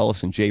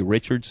Gonzalez and Jay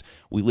Richards.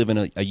 We live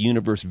in a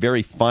universe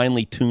very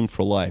finely tuned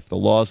for life. The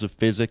laws of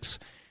physics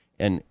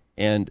and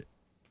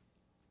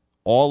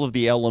all of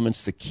the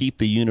elements that keep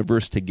the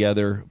universe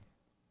together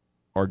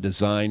are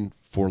designed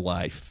for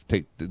life.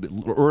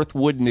 Earth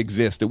wouldn't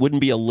exist. It wouldn't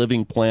be a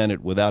living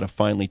planet without a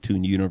finely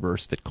tuned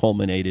universe that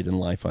culminated in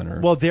life on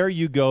Earth. Well, there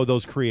you go,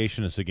 those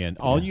creationists again.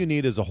 All you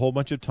need is a whole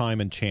bunch of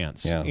time and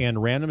chance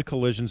and random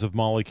collisions of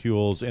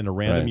molecules in a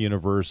random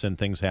universe, and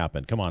things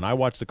happen. Come on, I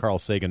watched the Carl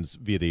Sagan's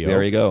video.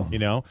 There you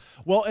go.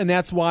 Well, and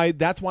that's why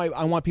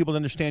I want people to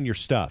understand your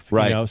stuff.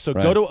 Right. So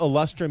go to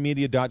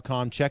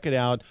illustramedia.com, check it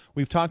out.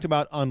 We've talked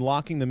about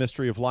Unlocking the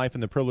Mystery of Life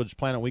and the Privileged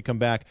Planet. We come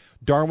back,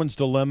 Darwin's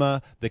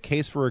Dilemma, The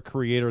Case for a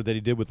Creator that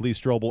he did with Lee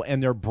Strobel,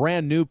 and their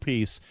brand new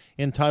piece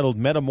entitled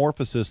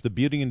Metamorphosis, the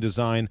Beauty and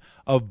Design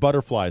of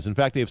Butterflies. In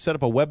fact, they have set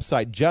up a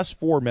website just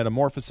for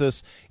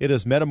Metamorphosis. It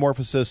is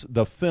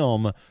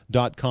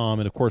metamorphosisthefilm.com,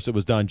 and of course it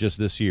was done just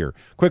this year.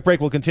 Quick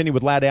break. We'll continue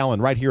with Lad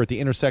Allen right here at the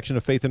intersection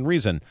of faith and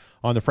reason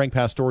on the Frank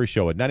Pastore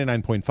Show at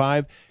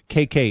 99.5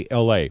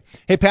 KKLA.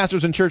 Hey,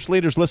 pastors and church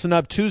leaders, listen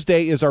up.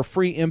 Tuesday is our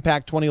free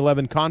Impact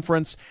 2011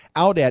 conference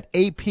out at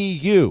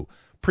APU.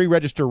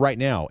 Pre-register right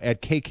now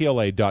at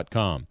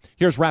kkla.com.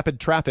 Here's rapid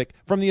traffic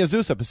from the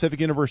Azusa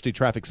Pacific University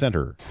Traffic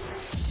Center.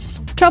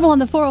 Trouble on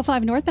the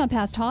 405 northbound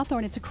past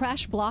Hawthorne. It's a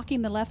crash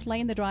blocking the left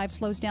lane. The drive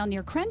slows down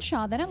near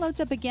Crenshaw. Then it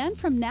loads up again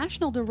from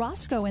National to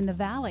Roscoe in the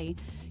valley.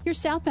 Your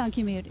southbound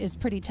commute is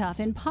pretty tough.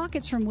 In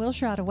pockets from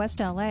Wilshire out of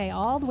West LA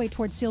all the way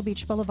towards Seal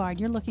Beach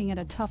Boulevard, you're looking at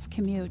a tough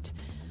commute.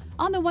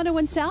 On the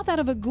 101 south out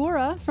of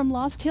Agoura from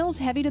Lost Hills,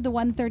 heavy to the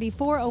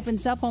 134,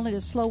 opens up only to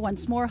slow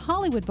once more.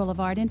 Hollywood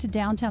Boulevard into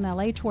downtown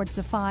LA towards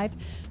the 5.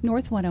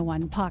 North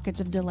 101,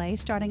 pockets of delay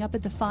starting up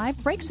at the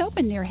 5. Breaks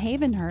open near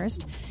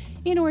Havenhurst.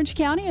 In Orange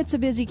County, it's a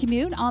busy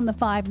commute on the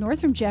 5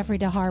 north from Jeffrey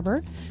to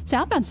Harbor.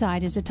 Southbound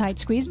side is a tight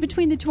squeeze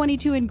between the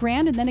 22 and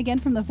Grand, and then again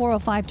from the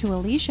 405 to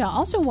Alicia.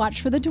 Also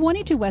watch for the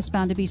 22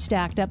 westbound to be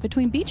stacked up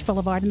between Beach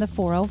Boulevard and the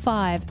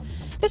 405.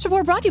 This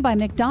report brought to you by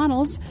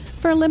McDonald's.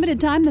 For a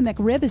limited time, the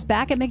McRib is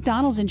back at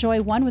McDonald's.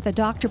 Enjoy one with a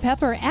Dr.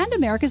 Pepper and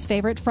America's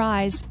favorite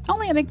fries.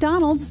 Only at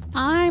McDonald's.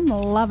 I'm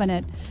loving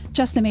it.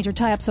 Just the major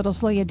tie-ups that'll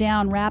slow you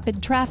down.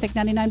 Rapid traffic,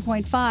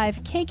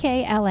 99.5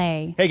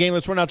 KKLA. Hey, gang,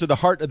 let's run out to the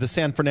heart of the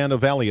San Fernando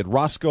Valley at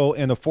Roscoe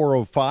and the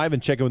 405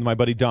 and check in with my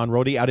buddy Don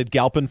Rohde out at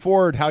Galpin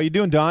Ford. How you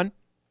doing, Don?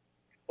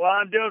 Well,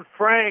 I'm doing,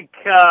 Frank.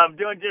 I'm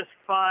doing just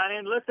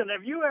fine. Listen,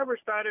 have you ever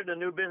started a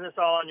new business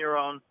all on your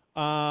own?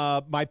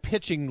 My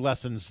pitching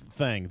lessons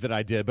thing that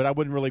I did, but I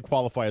wouldn't really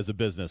qualify as a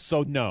business,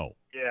 so no.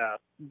 Yeah,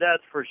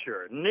 that's for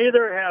sure.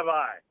 Neither have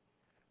I.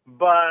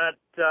 But,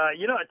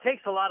 it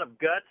takes a lot of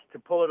guts to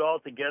pull it all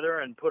together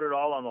and put it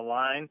all on the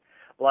line,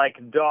 like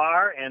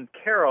Dar and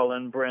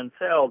Carolyn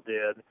Brencel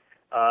did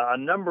a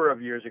number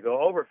of years ago,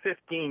 over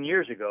 15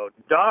 years ago.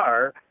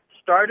 Dar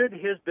started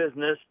his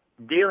business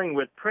dealing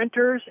with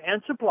printers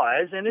and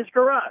supplies in his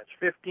garage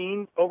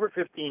over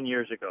 15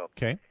 years ago.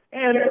 Okay.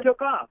 And it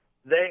took off.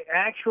 They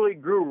actually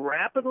grew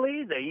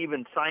rapidly. They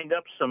even signed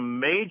up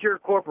some major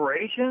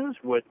corporations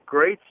with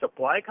great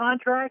supply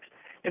contracts.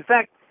 In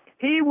fact,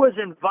 he was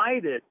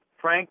invited,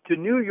 Frank, to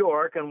New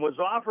York and was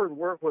offered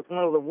work with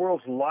one of the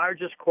world's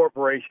largest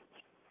corporations.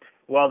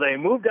 Well, they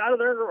moved out of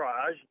their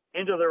garage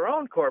into their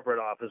own corporate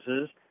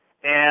offices,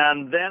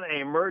 and then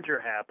a merger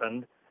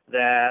happened.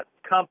 That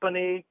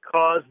company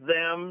caused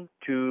them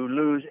to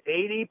lose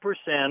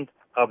 80%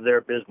 of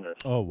their business.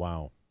 Oh,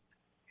 wow.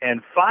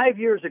 And 5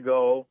 years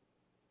ago,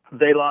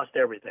 they lost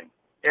everything.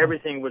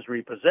 Everything was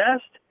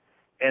repossessed.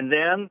 And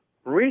then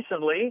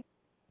recently,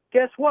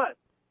 guess what?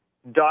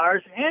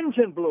 Dar's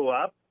engine blew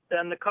up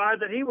in the car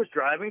that he was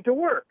driving to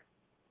work.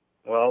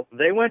 Well,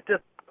 they went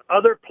to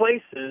other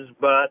places,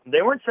 but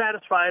they weren't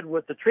satisfied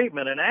with the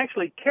treatment. And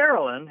actually,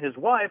 Carolyn, his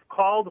wife,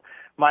 called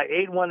my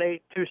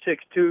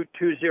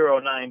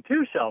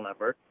 818-262-2092 cell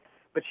number,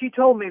 but she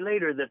told me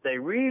later that they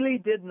really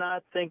did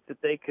not think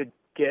that they could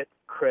get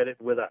credit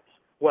with us.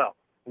 Well,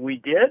 we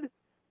did.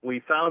 We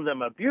found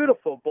them a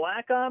beautiful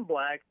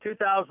black-on-black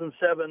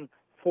 2007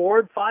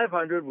 Ford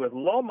 500 with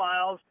low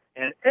miles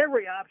and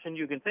every option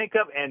you can think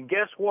of. And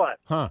guess what?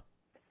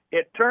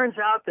 It turns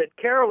out that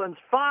Carolyn's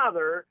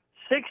father,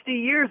 60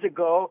 years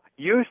ago,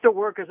 used to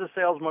work as a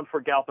salesman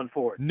for Galpin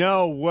Ford.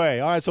 No way.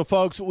 All right, so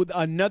folks,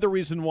 another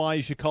reason why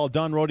you should call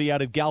Don Rohde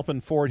out at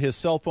Galpin Ford. His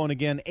cell phone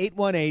again,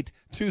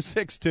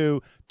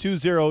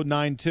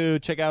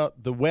 818-262-2092. Check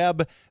out the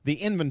web, the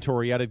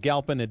inventory out at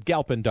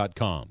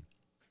galpin.com.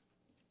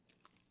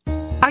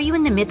 Are you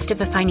in the midst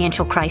of a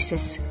financial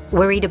crisis?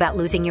 Worried about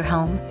losing your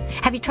home?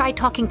 Have you tried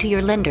talking to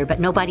your lender but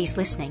nobody's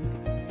listening?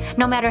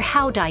 No matter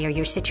how dire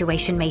your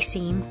situation may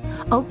seem,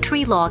 Oak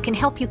Tree Law can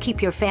help you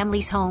keep your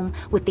family's home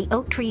with the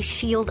Oak Tree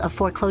Shield of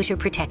Foreclosure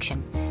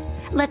Protection.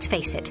 Let's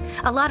face it,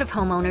 a lot of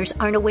homeowners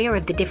aren't aware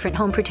of the different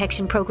home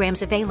protection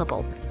programs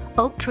available.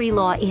 Oak Tree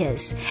Law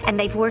is, and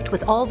they've worked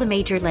with all the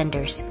major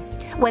lenders.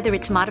 Whether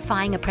it's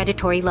modifying a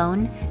predatory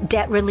loan,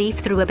 debt relief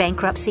through a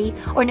bankruptcy,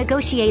 or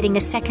negotiating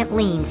a second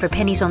lien for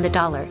pennies on the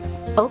dollar,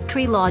 Oak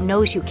Tree Law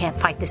knows you can't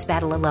fight this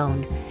battle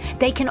alone.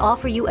 They can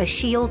offer you a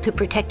shield to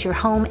protect your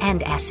home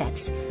and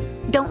assets.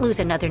 Don't lose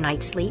another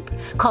night's sleep.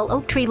 Call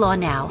Oak Tree Law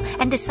now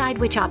and decide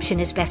which option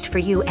is best for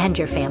you and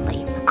your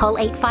family. Call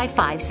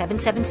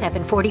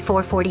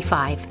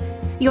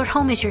 855-777-4445. Your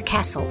home is your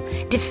castle.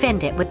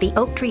 Defend it with the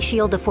Oak Tree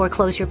Shield of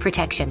Foreclosure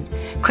Protection.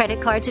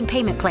 Credit cards and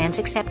payment plans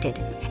accepted.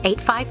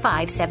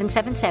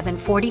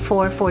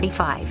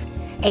 855-777-4445.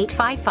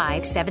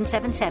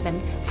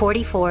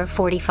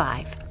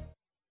 855-777-4445.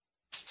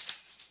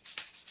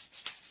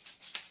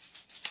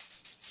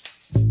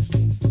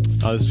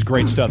 This is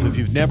great stuff. If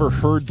you've never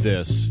heard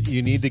this,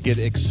 you need to get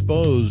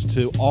exposed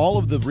to all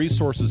of the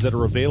resources that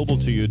are available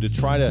to you to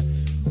try to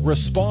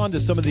respond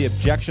to some of the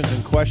objections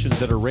and questions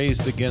that are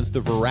raised against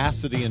the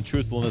veracity and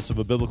truthfulness of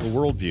a biblical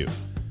worldview.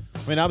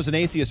 I mean, I was an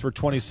atheist for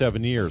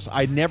 27 years.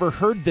 I never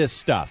heard this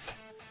stuff.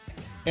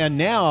 And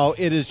now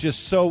it is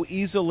just so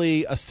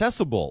easily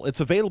accessible. It's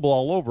available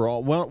all over.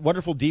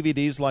 Wonderful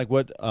DVDs like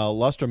what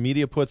Lustra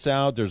Media puts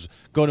out. There's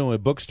go to a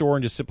bookstore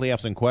and just simply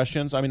asking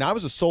questions. I mean, I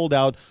was a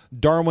sold-out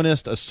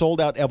Darwinist, a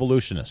sold-out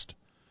evolutionist.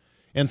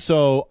 And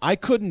so I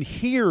couldn't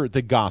hear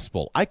the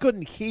gospel. I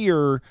couldn't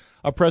hear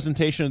a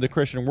presentation of the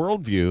Christian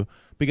worldview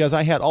because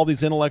I had all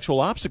these intellectual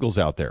obstacles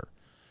out there,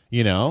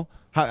 you know?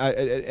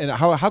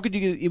 How could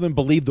you even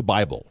believe the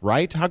Bible,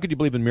 right? How could you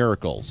believe in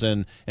miracles?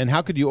 And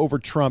how could you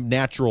over-trump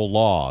natural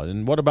law?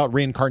 And what about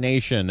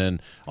reincarnation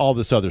and all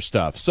this other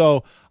stuff?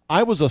 So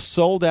I was a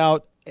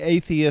sold-out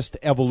atheist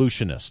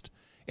evolutionist.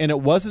 And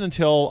it wasn't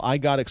until I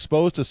got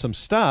exposed to some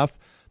stuff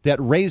that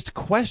raised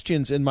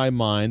questions in my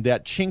mind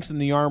that chinks in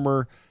the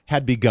armor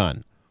had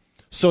begun.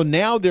 So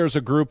now there's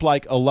a group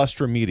like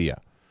Lustra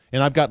Media.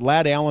 And I've got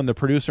Ladd Allen, the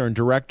producer and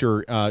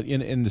director,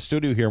 in the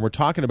studio here, and we're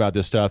talking about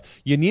this stuff.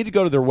 You need to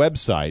go to their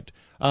website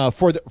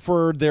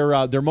for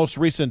their most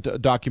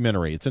recent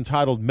documentary. It's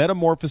entitled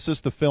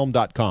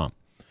metamorphosisthefilm.com.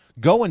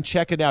 Go and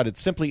check it out.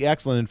 It's simply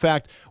excellent. In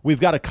fact, we've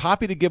got a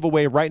copy to give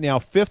away right now.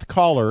 Fifth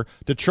caller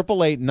to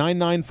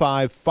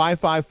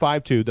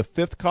 888-995-5552. The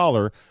fifth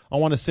caller, I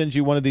want to send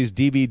you one of these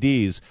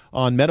DVDs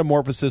on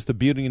Metamorphosis, the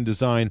Beauty and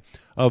Design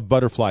of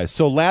Butterflies.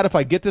 So, Ladd, if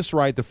I get this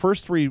right, the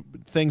first three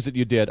things that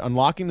you did,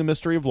 Unlocking the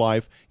Mystery of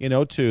Life in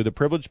 2002, The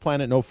Privileged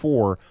Planet in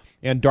 2004,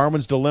 and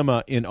Darwin's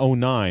Dilemma in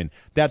 2009,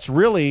 that's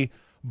really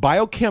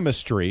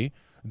biochemistry,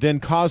 then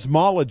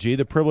cosmology,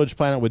 The Privileged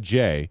Planet with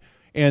J,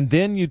 and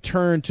then you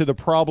turn to the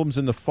problems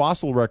in the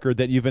fossil record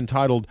that you've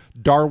entitled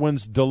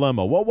Darwin's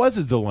Dilemma. What was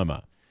his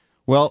dilemma?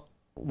 Well,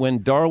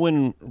 when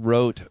Darwin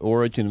wrote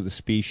Origin of the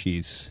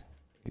Species,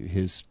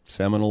 his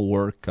seminal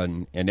work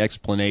on an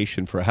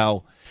explanation for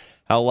how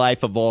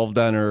life evolved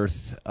on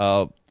Earth,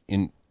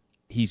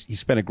 he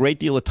spent a great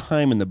deal of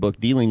time in the book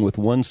dealing with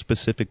one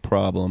specific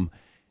problem,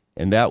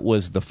 and that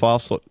was the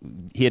fossil.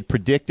 He had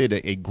predicted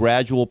a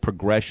gradual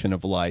progression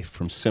of life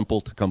from simple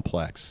to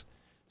complex,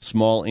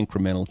 small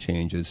incremental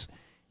changes.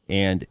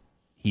 And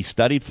he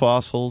studied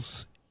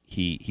fossils.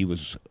 He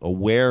was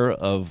aware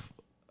of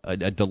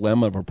a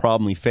dilemma, of a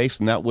problem he faced,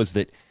 and that was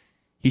that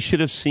he should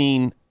have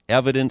seen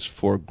evidence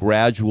for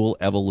gradual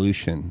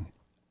evolution.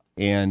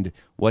 And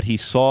what he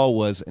saw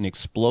was an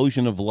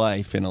explosion of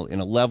life in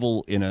a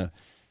level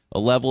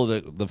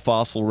of the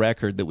fossil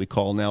record that we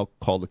call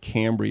the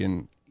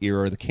Cambrian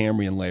era, the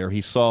Cambrian layer. He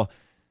saw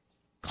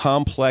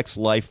complex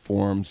life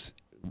forms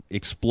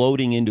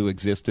exploding into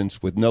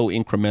existence with no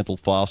incremental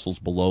fossils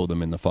below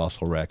them in the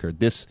fossil record.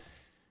 This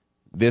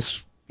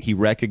he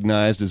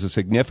recognized as a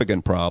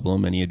significant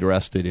problem, and he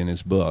addressed it in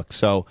his book.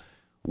 So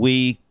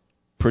we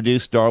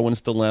produced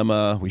Darwin's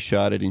Dilemma. We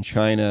shot it in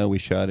China. We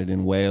shot it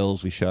in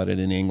Wales. We shot it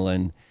in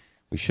England.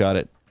 We shot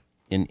it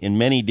in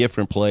many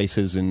different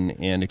places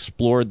and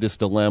explored this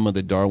dilemma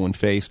that Darwin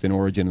faced in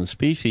Origin of the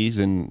Species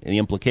and the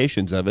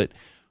implications of it,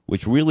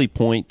 which really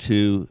point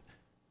to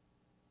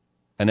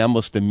an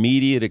almost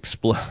immediate,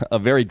 a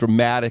very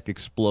dramatic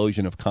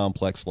explosion of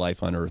complex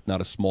life on Earth,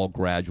 not a small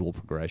gradual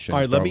progression.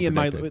 All right, let me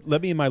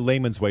in my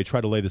layman's way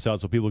try to lay this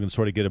out so people can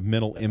sort of get a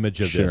mental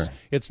image of this.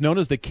 It's known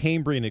as the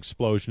Cambrian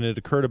explosion. It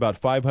occurred about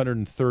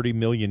 530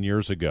 million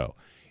years ago.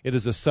 It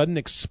is a sudden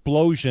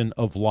explosion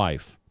of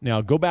life.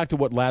 Now, go back to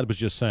what Ladd was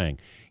just saying.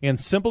 In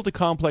simple to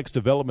complex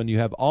development, you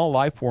have all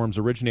life forms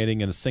originating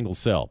in a single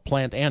cell,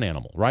 plant and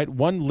animal, right?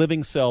 One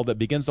living cell that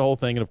begins the whole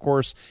thing, and of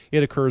course,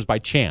 it occurs by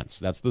chance.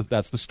 That's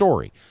the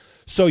story.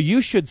 So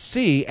you should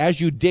see, as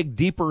you dig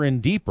deeper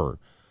and deeper,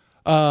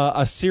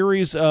 a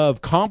series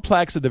of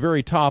complex at the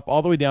very top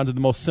all the way down to the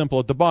most simple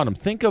at the bottom.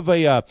 Think of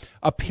a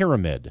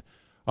pyramid.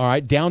 All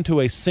right, down to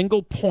a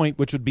single point,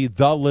 which would be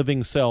the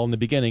living cell in the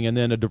beginning, and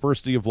then a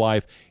diversity of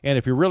life. And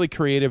if you're really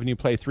creative and you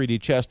play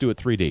 3D chess, do it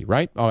 3D,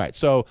 right? All right,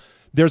 so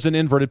there's an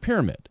inverted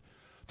pyramid.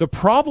 The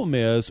problem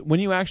is when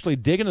you actually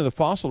dig into the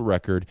fossil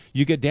record,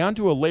 you get down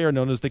to a layer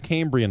known as the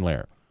Cambrian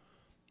layer.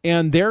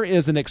 And there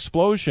is an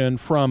explosion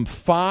from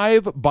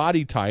 5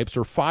 body types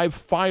or 5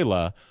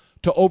 phyla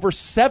to over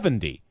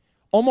 70,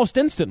 almost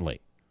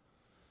instantly.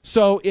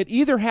 So it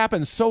either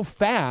happens so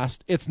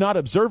fast it's not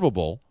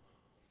observable,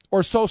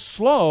 or so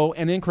slow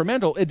and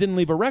incremental, it didn't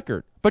leave a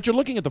record. But you're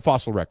looking at the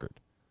fossil record.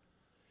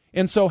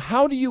 And so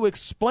how do you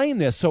explain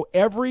this? So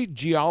every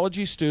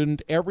geology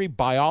student, every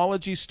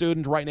biology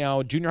student right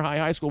now, junior high,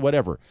 high school,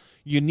 whatever,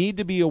 you need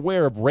to be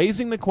aware of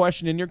raising the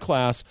question in your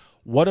class,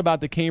 what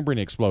about the Cambrian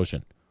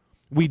explosion?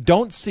 We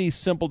don't see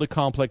simple to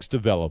complex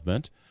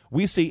development.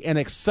 We see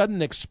a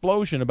sudden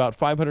explosion about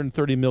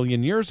 530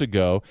 million years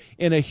ago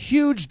in a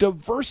huge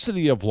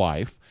diversity of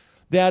life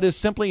that is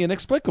simply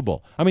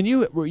inexplicable. I mean,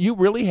 you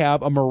really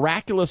have a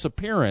miraculous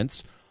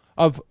appearance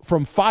of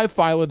from 5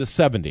 phyla to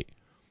 70.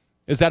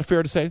 Is that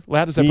fair to say,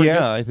 Ladd? Is that pretty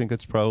good? I think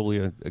that's probably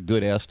a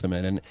good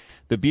estimate. And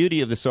the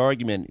beauty of this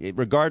argument,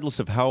 regardless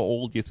of how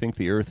old you think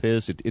the Earth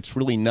is, it's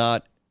really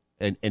not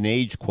an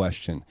age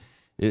question.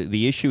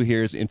 The issue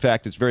here is, in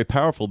fact, it's very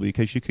powerful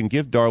because you can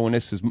give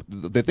Darwinists,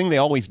 the thing they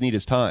always need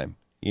is time.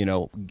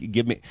 You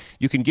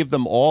can give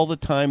them all the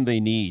time they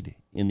need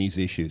in these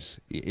issues.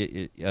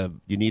 You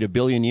need 1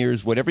 billion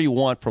years, whatever you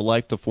want for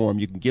life to form.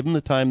 You can give them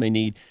the time they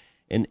need,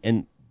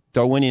 and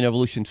Darwinian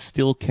evolution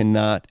still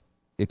cannot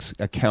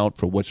account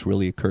for what's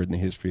really occurred in the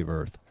history of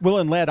Earth. Well,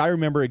 and Ladd, I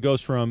remember it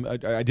goes from,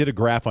 I did a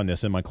graph on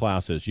this in my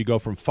classes. You go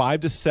from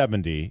 5 to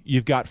 70.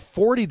 You've got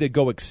 40 that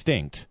go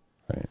extinct.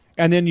 Right.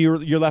 And then you're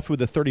left with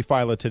the 30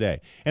 phyla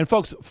today. And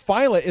folks,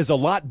 phyla is a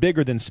lot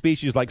bigger than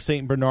species like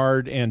St.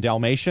 Bernard and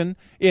Dalmatian.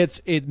 It's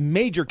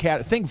major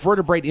cat. Think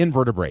vertebrate,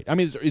 invertebrate. I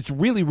mean, it's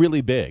really, really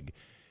big.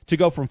 To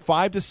go from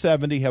 5 to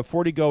 70, have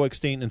 40 go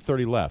extinct and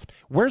 30 left.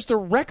 Where's the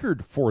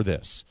record for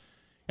this?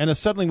 And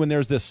suddenly when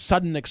there's this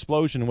sudden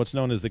explosion, what's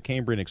known as the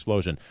Cambrian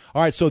explosion.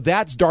 All right, so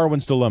that's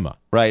Darwin's Dilemma.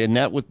 Right, and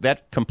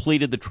that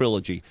completed the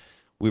trilogy.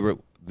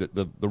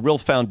 The real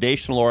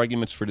foundational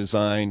arguments for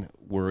design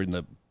were in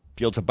the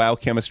fields of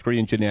biochemistry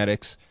and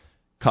genetics,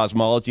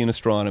 cosmology and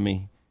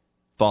astronomy,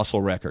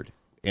 fossil record.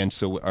 And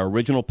so our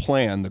original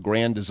plan, the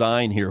grand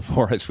design here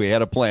for us, we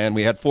had a plan,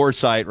 we had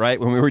foresight, right,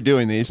 when we were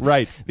doing these.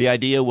 Right. The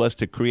idea was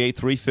to create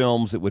 3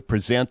 films that would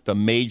present the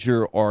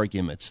major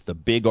arguments, the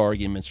big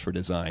arguments for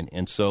design.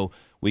 And so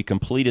we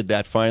completed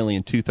that finally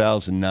in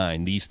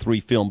 2009. These 3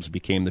 films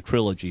became the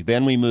trilogy.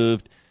 Then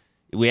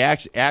we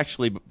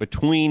actually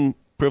between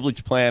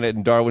Privileged Planet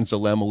and Darwin's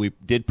Dilemma, we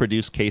did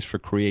produce Case for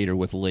Creator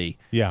with Lee.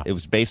 Yeah. It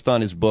was based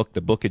on his book. The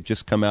book had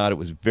just come out. It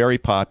was very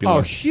popular. Oh,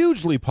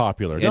 hugely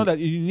popular. That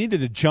you needed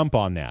to jump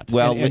on that.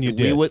 Well, and you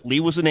did. Lee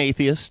was an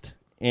atheist,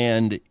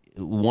 and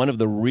one of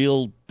the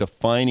real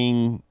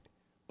defining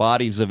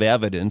bodies of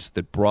evidence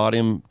that brought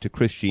him to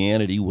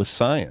Christianity was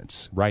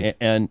science. Right.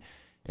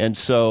 And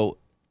so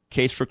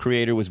Case for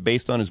Creator was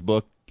based on his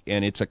book,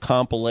 and it's a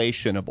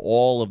compilation of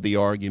all of the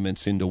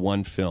arguments into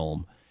one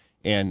film.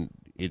 And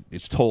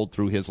it's told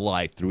through his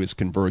life, through his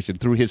conversion,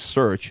 through his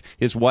search.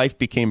 His wife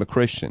became a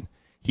Christian.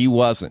 He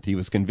wasn't. He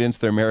was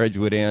convinced their marriage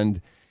would end,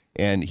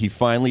 and he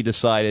finally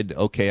decided,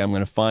 okay, I'm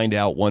going to find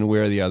out one way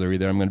or the other.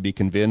 Either I'm going to be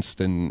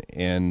convinced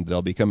and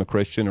I'll become a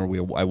Christian, or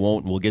I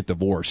won't, and we'll get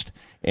divorced.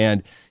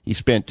 And he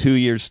spent 2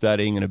 years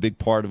studying, and a big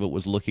part of it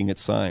was looking at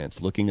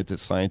science, looking at the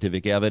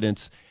scientific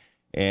evidence.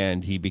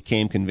 And he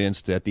became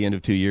convinced at the end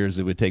of 2 years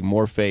it would take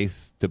more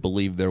faith to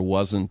believe there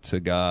wasn't a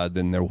God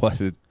than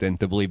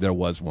to believe there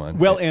was one.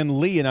 Well, and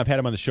Lee, and I've had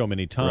him on the show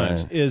many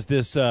times, is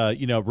this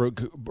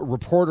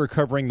reporter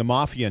covering the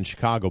mafia in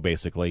Chicago,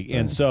 basically.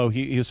 And so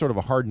he was sort of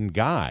a hardened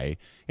guy,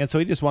 and so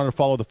he just wanted to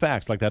follow the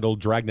facts, like that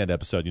old Dragnet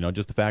episode,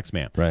 just the facts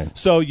man. Right.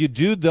 So you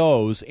do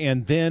those,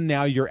 and then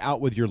now you're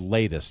out with your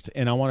latest,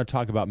 and I want to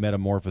talk about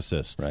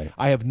Metamorphosis. Right.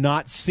 I have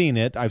not seen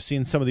it. I've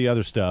seen some of the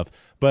other stuff,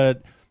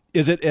 but...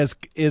 Is it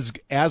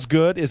as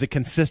good? Is it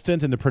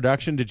consistent in the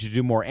production? Did you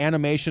do more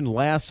animation,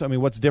 less? I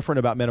mean, what's different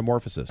about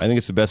Metamorphosis? I think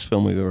it's the best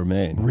film we've ever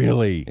made.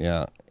 Really?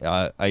 Yeah.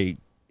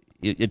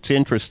 It's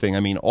interesting.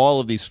 I mean, all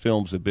of these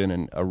films have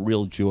been a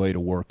real joy to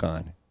work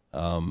on.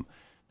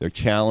 They're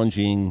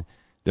challenging.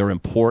 They're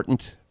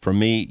important. For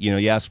me,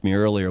 you asked me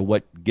earlier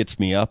what gets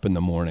me up in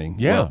the morning.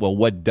 Yeah. Well,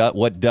 what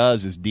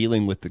does is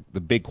dealing with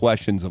the big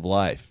questions of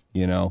life.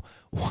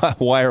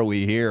 Why are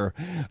we here?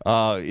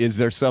 Is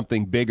there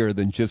something bigger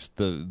than just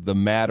the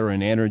matter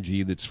and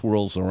energy that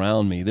swirls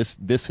around me?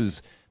 This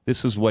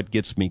is what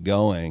gets me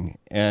going.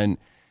 And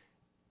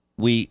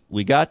we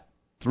got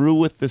through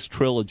with this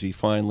trilogy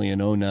finally in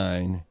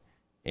 2009,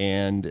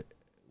 and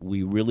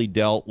we really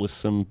dealt with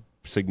some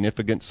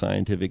significant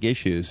scientific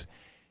issues.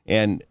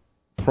 And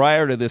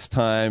prior to this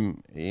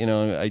time,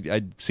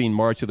 I'd seen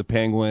March of the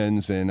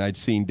Penguins, and I'd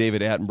seen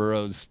David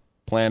Attenborough's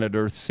Planet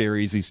Earth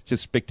series, these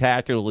just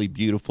spectacularly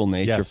beautiful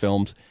nature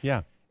films.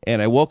 Yeah.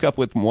 And I woke up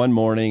with one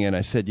morning and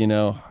I said,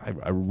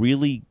 I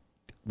really,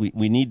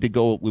 we need to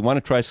go, we want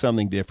to try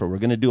something different. We're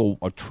going to do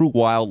a true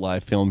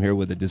wildlife film here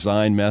with a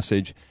design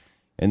message.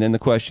 And then the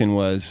question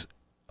was,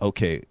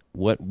 okay,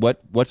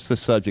 what's the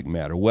subject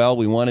matter? Well,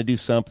 we want to do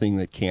something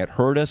that can't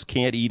hurt us,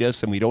 can't eat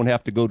us, and we don't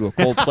have to go to a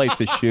cold place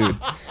to shoot.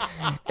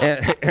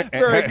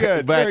 Very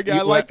good. Very good.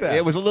 I like that.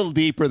 It was a little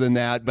deeper than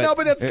that. But, no,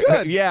 but that's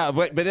good. Yeah,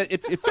 but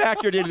it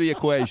factored into the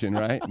equation,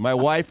 right? My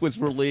wife was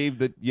relieved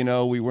that,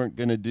 we weren't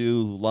going to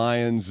do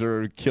lions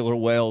or killer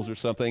whales or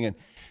something.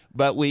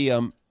 But we...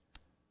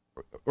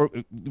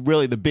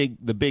 really, the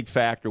big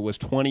factor was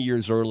 20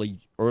 years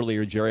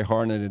earlier, Jerry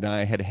Harnett and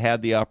I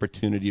had the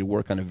opportunity to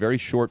work on a very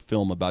short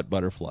film about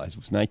butterflies. It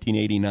was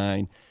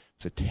 1989.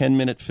 It's a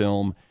 10-minute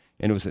film,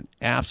 and it was an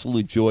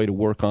absolute joy to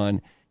work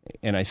on.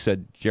 And I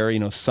said, Jerry,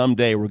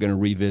 someday we're going to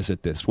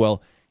revisit this.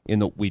 Well,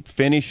 we'd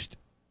finished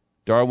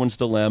Darwin's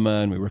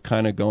Dilemma, and we were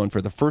kind of going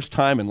for the first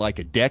time in like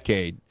a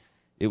decade.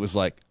 It was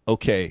like,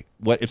 okay,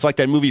 it's like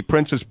that movie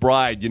Princess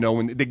Bride,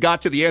 when they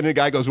got to the end, the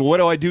guy goes, well, what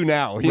do I do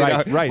now?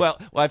 Right. Well,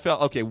 I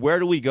felt, okay, where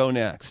do we go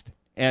next?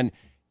 And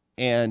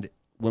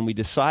when we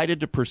decided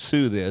to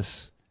pursue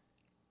this,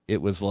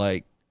 it was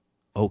like,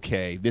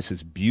 okay, this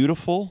is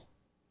beautiful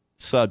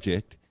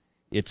subject.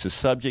 It's a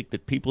subject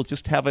that people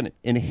just have an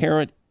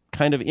inherent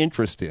kind of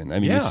interest in. I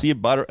mean, you see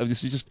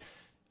this is just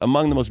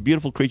among the most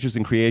beautiful creatures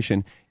in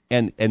creation.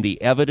 And the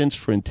evidence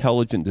for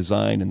intelligent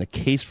design and the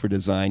case for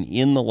design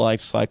in the life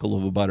cycle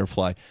of a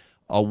butterfly,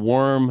 a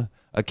worm,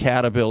 a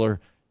caterpillar,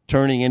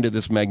 turning into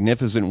this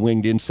magnificent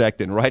winged insect,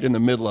 and right in the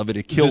middle of it,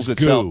 it kills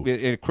itself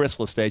in a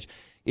chrysalis stage.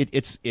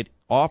 It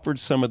offered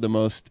some of the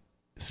most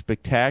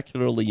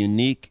spectacularly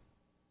unique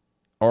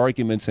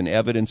arguments and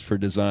evidence for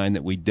design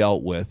that we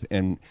dealt with,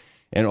 and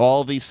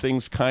all these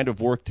things kind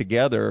of worked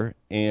together.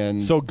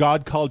 And so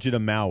God called you to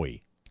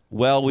Maui.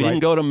 Well, we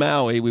didn't go to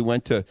Maui. We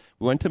went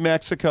to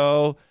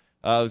Mexico.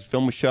 The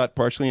film was shot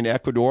partially in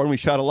Ecuador, and we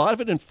shot a lot of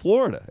it in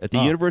Florida, at the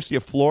University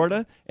of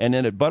Florida, and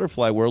then at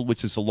Butterfly World,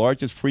 which is the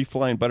largest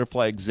free-flying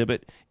butterfly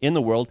exhibit in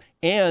the world,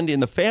 and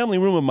in the family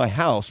room of my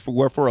house,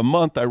 where for a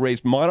month I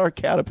raised monarch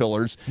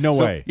caterpillars. No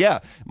way. Yeah,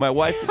 my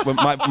wife,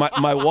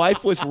 my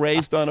wife was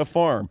raised on a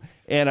farm,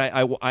 and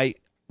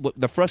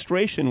the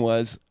frustration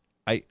was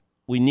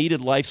we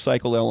needed life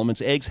cycle elements,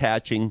 eggs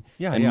hatching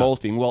and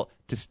molting. Well,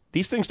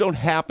 these things don't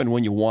happen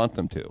when you want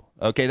them to.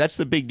 Okay, that's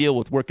the big deal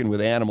with working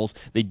with animals.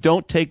 They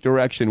don't take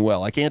direction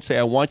well. I can't say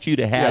I want you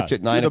to hatch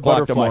at 9 o'clock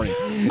in the morning.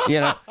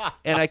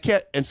 And I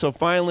can't. And so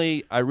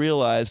finally, I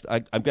realized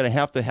I'm going to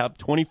have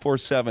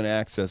 24/7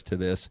 access to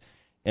this.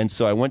 And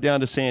so I went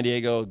down to San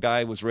Diego. A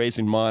guy was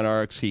raising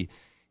monarchs.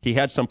 He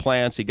had some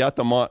plants. He got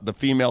the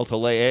female to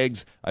lay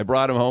eggs. I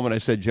brought him home, and I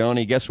said,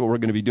 Joni, guess what we're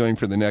going to be doing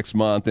for the next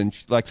month? And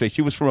like I say,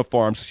 she was from a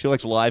farm, so she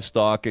likes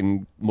livestock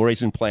and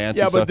raising plants.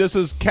 Yeah, but this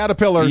is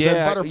caterpillars and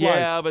butterflies.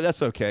 Yeah, but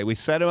that's okay. We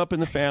set him up in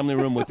the family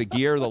room with the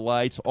gear, the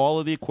lights, all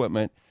of the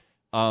equipment,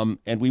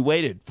 and we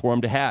waited for him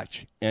to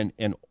hatch. And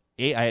I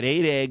had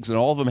 8 eggs, and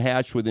all of them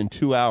hatched within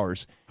 2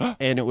 hours.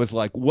 And it was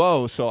like,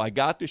 whoa. So I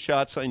got the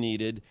shots I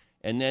needed.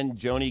 And then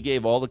Joni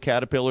gave all the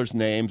caterpillars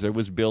names. There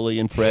was Billy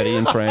and Freddie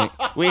and Frank.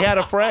 We had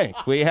a Frank.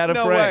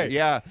 No way.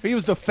 Yeah. He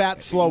was the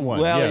fat, slow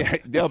one. Well,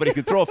 no, but he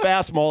could throw a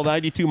fastball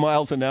 92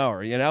 miles an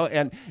hour,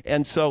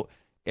 And so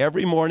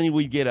every morning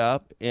we'd get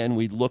up and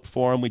we'd look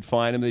for them. We'd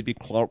find them. They'd be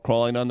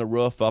crawling on the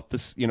roof up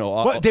this,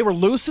 What, they were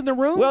loose in the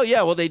room? Well,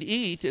 yeah. Well, they'd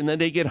eat and then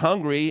they'd get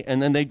hungry and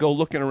then they'd go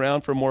looking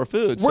around for more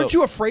food. Weren't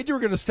you afraid you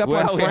were going to step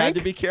on Frank? We had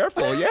to be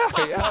careful.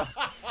 Yeah.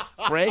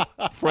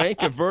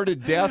 Frank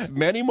averted death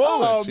many Oh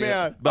moments.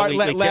 man! But all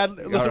right, Lad,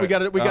 listen, we got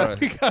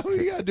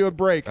to do a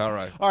break. All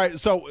right. All right.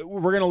 So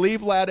we're going to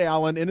leave Lad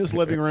Allen in his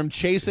living room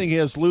chasing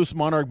his loose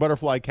monarch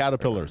butterfly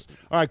caterpillars.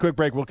 All right, quick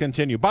break. We'll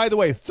continue. By the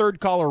way, third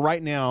caller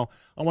right now.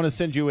 I want to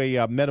send you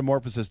a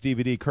Metamorphosis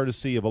DVD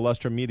courtesy of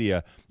Illustra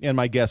Media and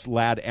my guest,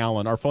 Lad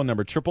Allen. Our phone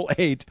number,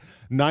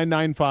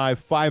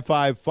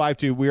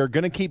 888-995-5552. We are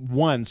going to keep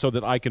one so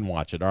that I can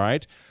watch it, all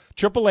right?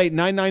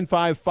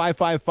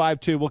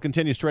 888-995-5552. We'll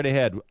continue straight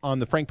ahead on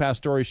the Frank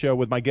Pastore Show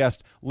with my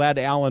guest, Lad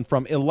Allen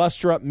from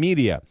Illustra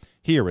Media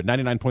here at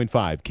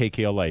 99.5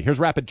 KKLA. Here's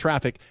rapid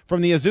traffic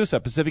from the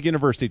Azusa Pacific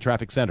University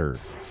Traffic Center.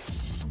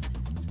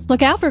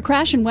 Look out for a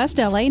crash in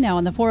West L.A. now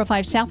on the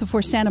 405 south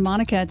before Santa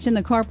Monica. It's in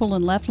the carpool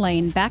and left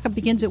lane. Backup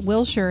begins at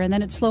Wilshire, and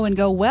then it's slow and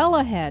go well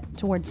ahead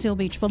towards Seal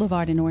Beach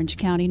Boulevard in Orange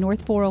County.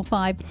 North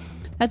 405,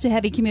 that's a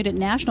heavy commute at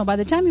National. By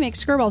the time you make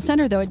Skirball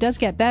Center, though, it does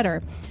get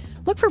better.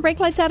 Look for brake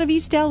lights out of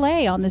East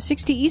L.A. On the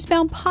 60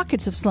 eastbound,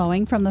 pockets of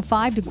slowing from the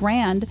 5 to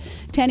Grand.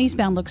 10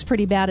 eastbound looks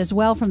pretty bad as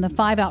well from the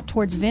 5 out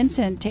towards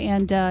Vincent.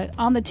 And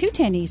on the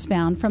 210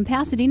 eastbound from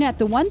Pasadena at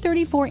the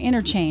 134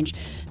 interchange.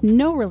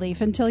 No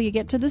relief until you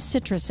get to the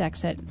Citrus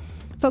exit.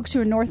 Folks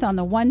who are north on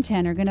the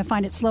 110 are going to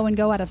find it slow and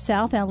go out of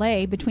South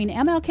L.A. between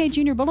MLK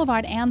Jr.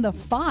 Boulevard and the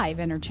 5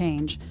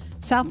 interchange.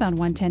 Southbound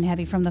 110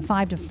 heavy from the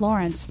 5 to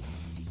Florence.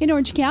 In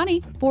Orange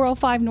County,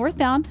 405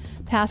 northbound,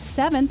 past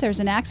 7th, there's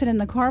an accident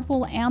in the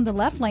carpool and the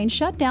left lane.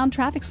 Shut down,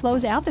 traffic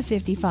slows out the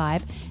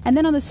 55. And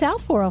then on the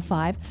south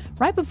 405,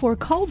 right before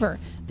Culver,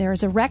 there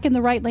is a wreck in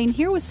the right lane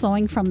here with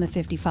slowing from the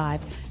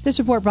 55. This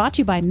report brought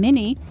to you by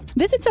Mini.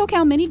 Visit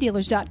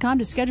SoCalMiniDealers.com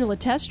to schedule a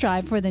test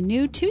drive for the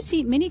new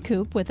 2-seat Mini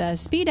Coupe with a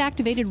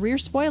speed-activated rear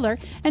spoiler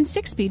and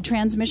 6-speed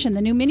transmission.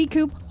 The new Mini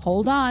Coupe,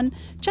 hold on.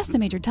 Just the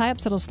major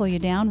tie-ups that'll slow you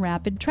down.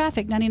 Rapid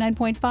traffic,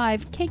 99.5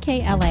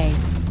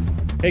 KKLA.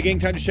 Hey, gang,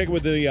 time to check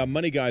with the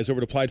money guys over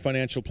at Applied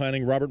Financial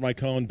Planning, Robert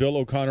Micone, Bill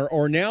O'Connor,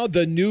 or now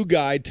the new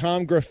guy,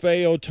 Tom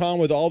Grafeo. Tom,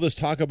 with all this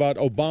talk about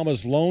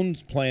Obama's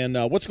loans plan,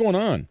 what's going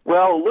on?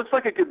 Well, it looks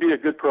like it could be a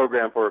good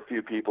program for a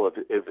few people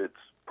if it's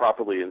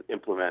properly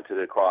implemented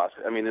across.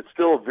 I mean, it's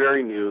still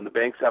very new, and the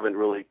banks haven't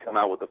really come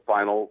out with the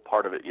final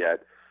part of it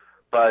yet.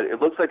 But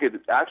it looks like it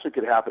actually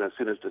could happen as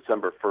soon as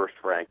December 1st,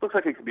 Frank. Looks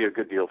like it could be a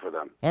good deal for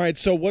them. All right,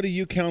 so what are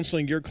you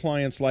counseling your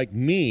clients like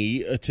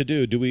me to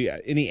do? Do we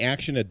any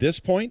action at this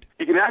point?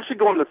 You can actually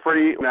go on the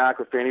Freddie Mac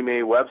or Fannie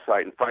Mae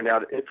website and find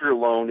out if your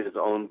loan is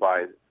owned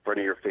by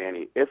Freddie or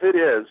Fannie. If it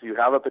is, you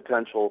have a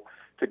potential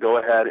to go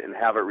ahead and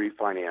have it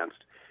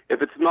refinanced.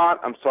 If it's not,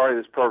 I'm sorry,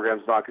 this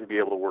program's not going to be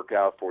able to work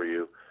out for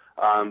you.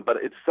 But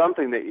it's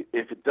something that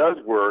if it does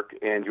work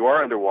and you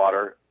are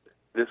underwater,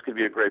 this could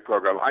be a great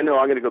program. I know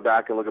I'm going to go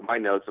back and look at my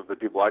notes of the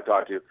people I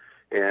talked to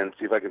and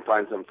see if I can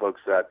find some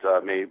folks that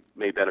may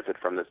benefit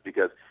from this,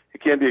 because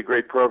it can be a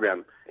great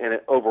program. And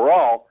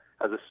overall,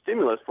 as a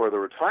stimulus for the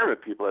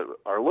retirement people that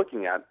are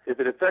looking at, if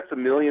it affects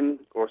 1 million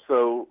or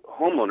so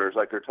homeowners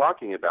like they're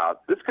talking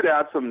about, this could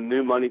add some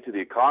new money to the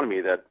economy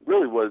that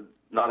really would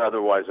not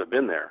otherwise have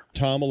been there.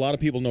 Tom, a lot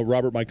of people know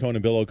Robert Micone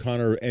and Bill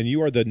O'Connor, and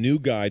you are the new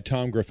guy,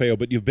 Tom Grafeo,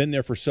 but you've been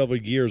there for several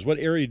years. What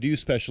area do you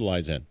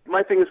specialize in?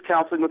 My thing is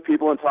counseling with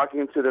people and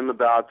talking to them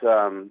about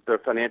their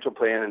financial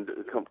plan and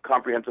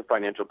comprehensive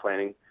financial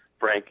planning.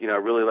 Frank, I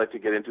really like to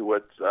get into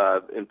what's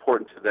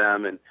important to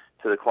them and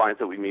to the clients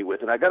that we meet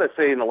with. And I got to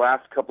say, in the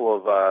last couple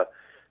of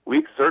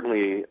weeks,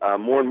 certainly,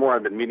 more and more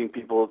I've been meeting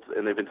people,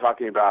 and they've been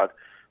talking about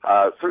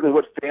certainly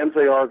what fans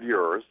they are of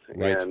yours,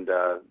 right. And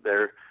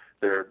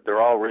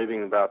they're all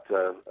raving about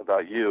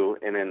you,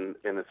 and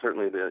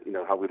certainly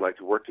how we'd like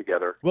to work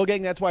together. Well,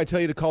 gang, that's why I tell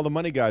you to call the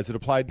money guys at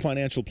Applied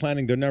Financial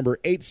Planning. Their number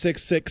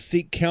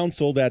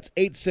 866-SEEK-COUNSEL. That's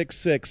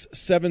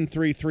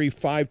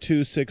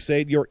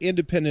 866-733-5268. Your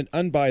independent,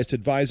 unbiased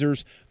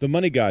advisors, the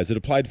money guys at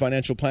Applied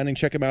Financial Planning.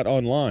 Check them out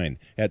online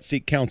at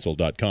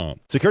SeekCounsel.com.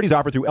 Securities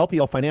offered through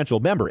LPL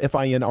Financial, member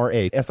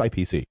FINRA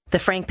SIPC. The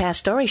Frank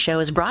Pastore Show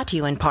is brought to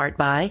you in part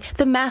by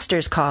the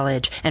Masters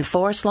College and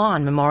Forest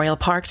Lawn Memorial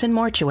Parks and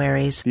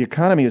Mortuaries. The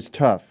economy is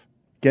tough.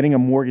 Getting a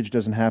mortgage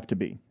doesn't have to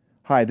be.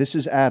 Hi, this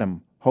is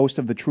Adam, host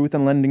of the Truth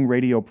in Lending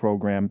radio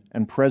program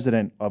and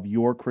president of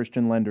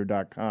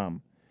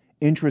YourChristianLender.com.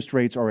 Interest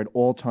rates are at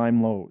all-time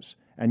lows,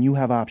 and you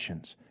have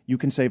options. You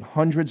can save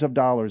hundreds of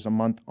dollars a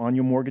month on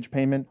your mortgage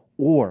payment,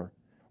 or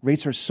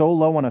rates are so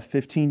low on a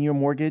 15-year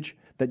mortgage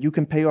that you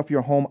can pay off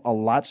your home a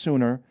lot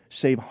sooner,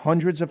 save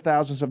hundreds of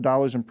thousands of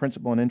dollars in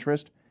principal and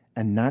interest,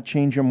 and not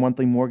change your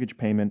monthly mortgage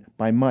payment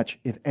by much,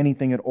 if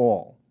anything at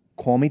all.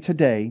 Call me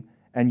today,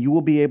 and you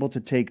will be able to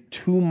take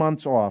 2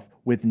 months off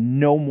with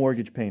no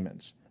mortgage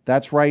payments.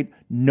 That's right,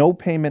 no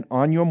payment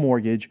on your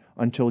mortgage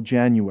until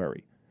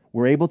January.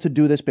 We're able to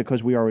do this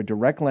because we are a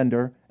direct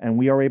lender, and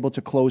we are able to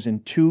close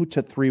in 2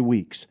 to 3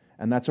 weeks,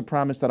 and that's a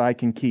promise that I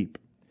can keep.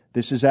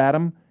 This is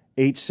Adam,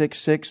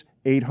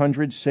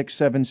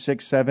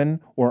 866-800-6767,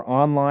 or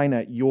online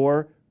at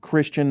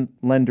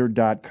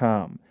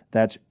YourChristianLender.com.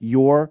 That's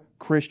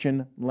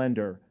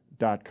YourChristianLender.com.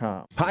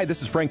 TruthAndLending.com. Hi,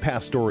 this is Frank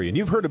Pastore, and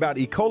you've heard about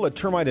E. coli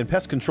termite and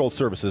pest control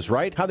services,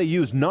 right? How they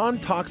use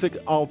non-toxic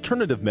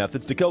alternative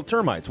methods to kill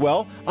termites.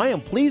 Well, I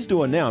am pleased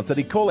to announce that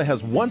E. coli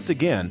has once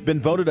again been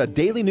voted a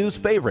Daily News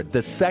favorite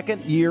the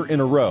second year in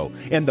a row,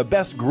 and the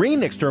best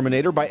green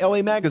exterminator by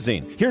LA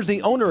Magazine. Here's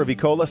the owner of E.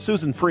 coli,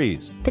 Susan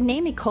Fries. The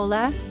name E.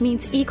 coli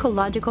means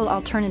ecological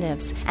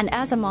alternatives, and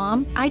as a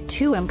mom, I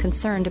too am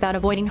concerned about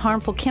avoiding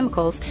harmful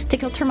chemicals to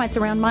kill termites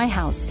around my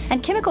house.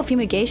 And chemical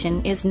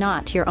fumigation is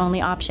not your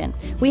only option.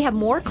 We have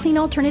more clean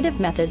alternative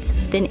methods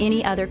than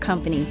any other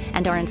company,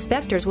 and our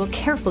inspectors will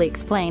carefully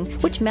explain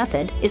which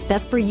method is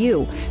best for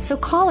you. So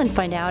call and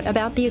find out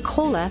about the E.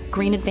 coli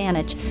Green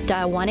Advantage.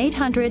 Dial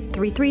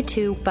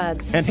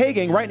 1-800-332-BUGS. And hey,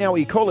 gang, right now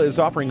E. coli is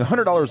offering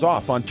 $100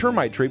 off on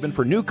termite treatment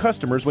for new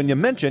customers when you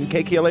mention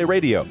KKLA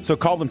Radio. So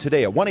call them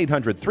today at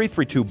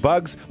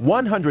 1-800-332-BUGS,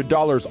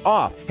 $100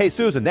 off. Hey,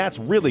 Susan, that's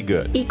really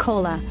good. E.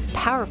 coli,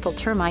 powerful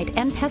termite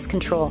and pest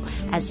control,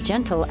 as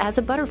gentle as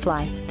a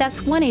butterfly.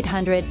 That's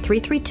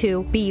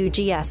 1-800-332-BUGS. All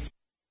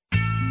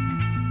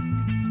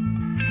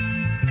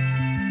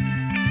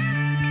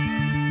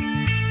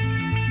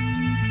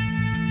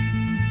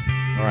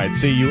right,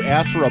 see, you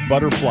asked for a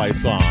butterfly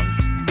song.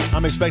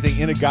 I'm expecting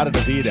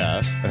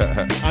Inagata-da-Vida.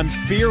 I'm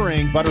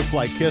fearing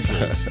butterfly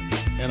kisses.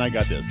 And I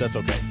got this. That's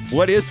okay.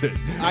 What is it?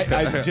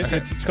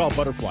 It's called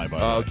Butterfly, by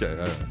the way. Okay.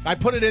 All right. I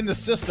put it in the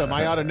system.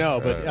 I ought to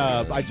know, but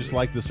I just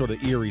like the sort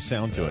of eerie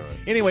sound to it.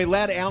 Anyway,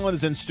 Ladd Allen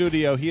is in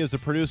studio. He is the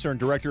producer and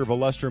director of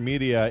Illustra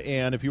Media.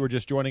 And if you were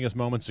just joining us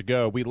moments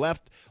ago, we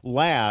left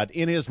Ladd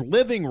in his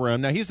living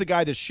room. Now, he's the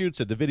guy that shoots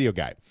it, the video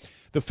guy,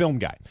 the film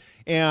guy.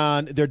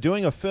 And they're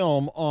doing a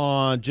film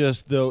on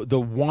just the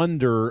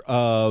wonder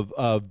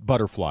of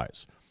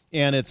butterflies.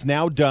 And it's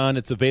now done.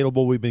 It's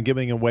available. We've been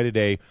giving it away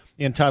today,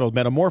 entitled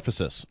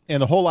Metamorphosis. And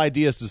the whole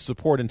idea is to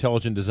support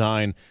intelligent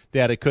design,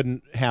 that it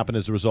couldn't happen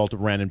as a result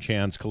of random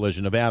chance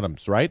collision of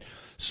atoms, right?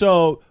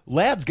 So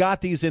Ladd's got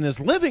these in his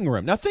living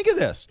room. Now think of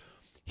this.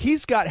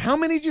 He's got, how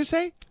many did you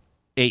say?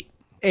 8.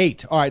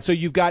 8. All right, so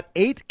you've got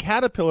 8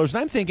 caterpillars.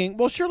 And I'm thinking,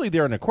 well, surely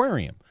they're an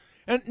aquarium.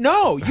 And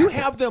no, you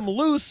have them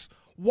loose,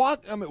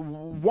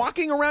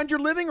 walking around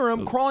your living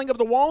room, crawling up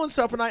the wall and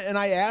stuff. And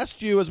I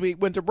asked you as we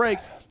went to break,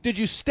 did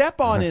you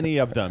step on any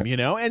of them? You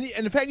know, and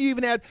in fact, you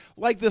even had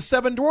like the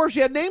 7 dwarfs.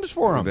 You had names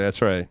for them.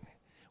 That's right.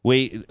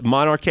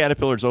 Monarch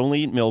caterpillars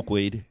only eat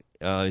milkweed.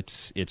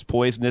 It's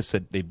poisonous.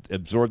 That they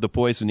absorb the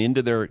poison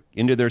into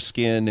their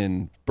skin,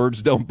 and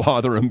birds don't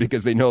bother them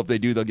because they know if they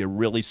do, they'll get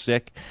really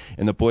sick,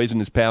 and the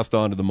poison is passed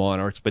on to the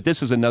monarchs. But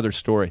this is another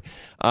story.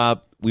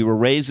 We were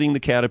raising the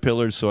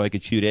caterpillars so I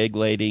could shoot egg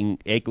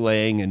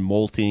laying and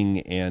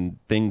molting and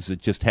things that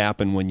just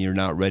happen when you're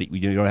not ready.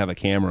 You don't have a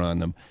camera on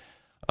them.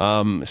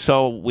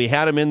 So we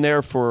had them in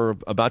there for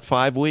about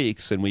 5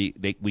 weeks, and we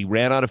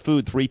ran out of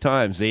food 3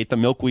 times. They ate the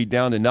milkweed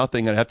down to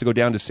nothing, and I'd have to go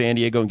down to San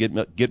Diego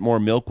and get more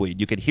milkweed.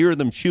 You could hear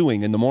them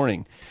chewing in the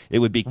morning. It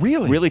would be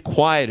really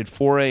quiet at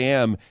 4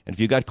 a.m., and if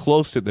you got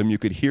close to them, you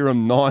could hear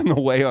them gnawing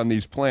away on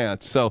these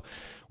plants. So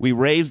we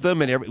raised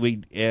them,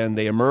 and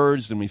they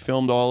emerged, and we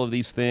filmed all of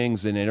these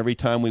things. And every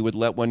time we would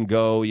let one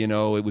go, you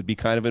know, it would be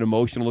kind of an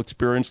emotional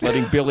experience,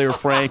 letting Billy or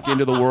Frank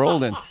into the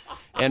world.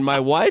 And my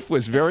wife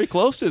was very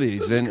close to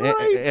these,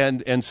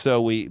 and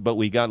so we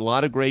got a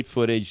lot of great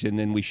footage. And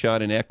then we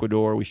shot in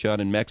Ecuador, we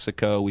shot in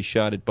Mexico, we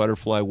shot at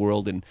Butterfly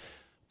World in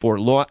Fort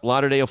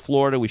Lauderdale,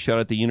 Florida. We shot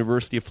at the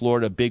University of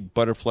Florida, big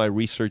butterfly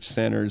research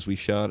centers. We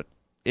shot.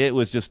 It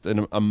was just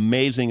an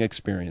amazing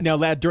experience. Now,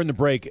 Ladd, during the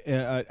break,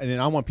 and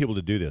I want people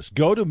to do this,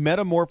 go to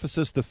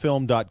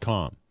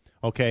metamorphosisthefilm.com,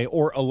 okay,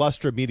 or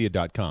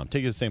illustramedia.com.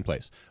 Take you to the same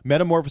place,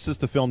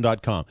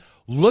 metamorphosisthefilm.com.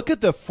 Look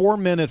at the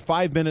 4-minute,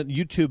 5-minute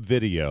YouTube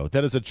video.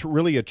 That is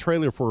really a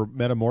trailer for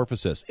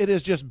Metamorphosis. It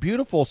is just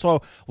beautiful.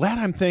 So, Ladd,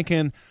 I'm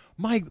thinking,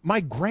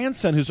 my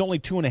grandson, who's only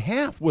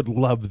 2.5, would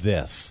love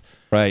this.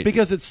 Right.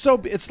 Because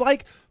it's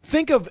like,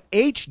 think of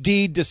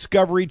HD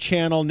Discovery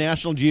Channel,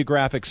 National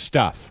Geographic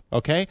stuff,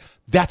 okay?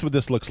 That's what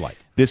this looks like.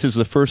 This is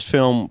the first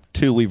film,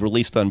 too, we've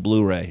released on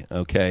Blu-ray,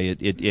 okay?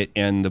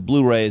 And the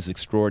Blu-ray is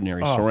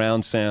extraordinary. Oh.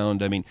 Surround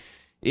sound. I mean,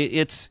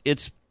 it's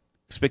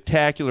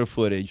spectacular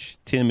footage.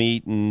 Tim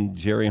Eaton,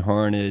 Jerry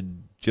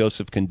Harned,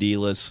 Joseph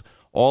Candelas,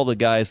 all the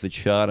guys that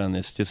shot on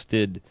this just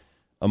did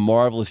a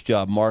marvelous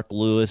job. Mark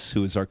Lewis,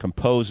 who is our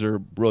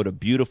composer, wrote a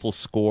beautiful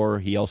score.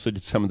 He also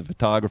did some of the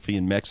photography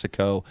in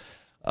Mexico.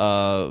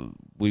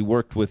 We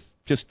worked with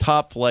just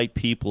top-flight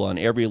people on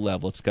every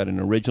level. It's got an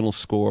original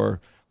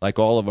score, like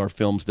all of our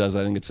films does.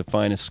 I think it's the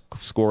finest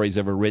score he's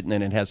ever written,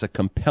 and it has a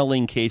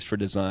compelling case for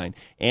design.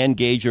 Ann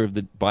Gager of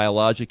the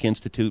Biologic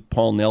Institute,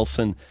 Paul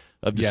Nelson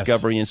of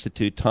Discovery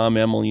Institute, Tom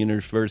Emil,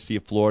 University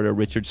of Florida,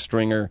 Richard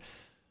Stringer,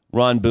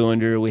 Ron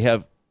Buender. We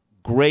have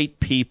great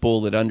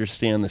people that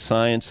understand the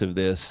science of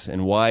this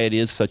and why it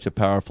is such a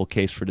powerful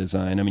case for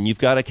design. I mean, you've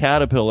got a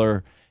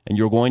caterpillar, and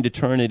you're going to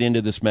turn it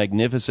into this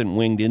magnificent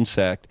winged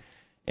insect,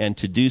 and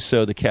to do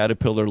so, the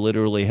caterpillar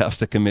literally has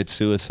to commit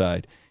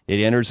suicide. It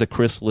enters a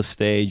chrysalis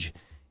stage.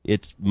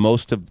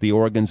 Most of the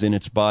organs in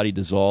its body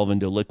dissolve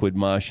into liquid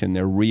mush, and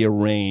they're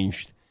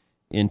rearranged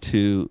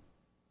into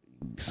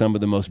some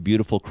of the most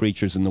beautiful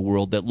creatures in the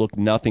world that look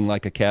nothing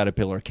like a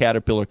caterpillar. A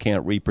caterpillar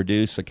can't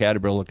reproduce. A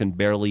caterpillar can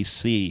barely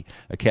see.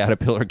 A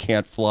caterpillar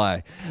can't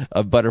fly.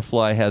 A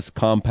butterfly has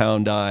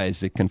compound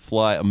eyes. It can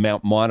fly. A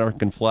monarch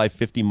can fly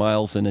 50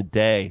 miles in a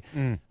day.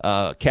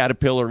 A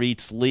caterpillar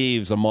eats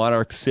leaves. A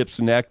monarch sips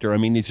nectar. I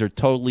mean, these are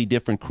totally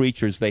different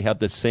creatures. They have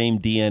the same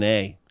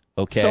DNA.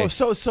 Okay.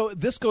 So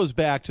this goes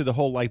back to the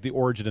whole, like, the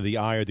origin of the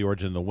eye or the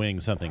origin of the wing,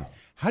 something.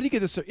 How do you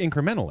get this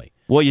incrementally?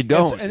 Well, you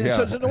don't.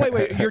 No,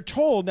 wait. You're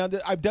told, now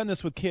that I've done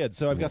this with kids,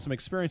 so I've got some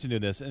experience in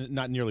doing this, and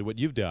not nearly what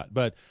you've done.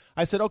 But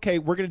I said, okay,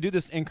 we're going to do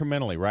this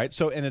incrementally, right?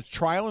 So, and it's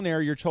trial and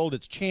error. You're told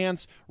it's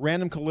chance,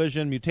 random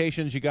collision,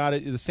 mutations. You got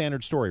it, the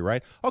standard story,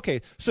 right?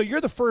 Okay, so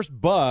you're the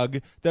first bug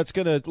that's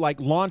going to, like,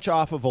 launch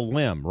off of a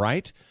limb,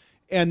 right?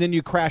 And then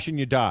you crash and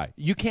you die.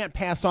 You can't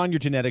pass on your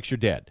genetics. You're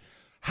dead.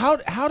 How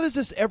does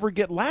this ever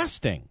get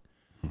lasting?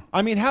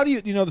 I mean, how do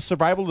you the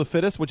survival of the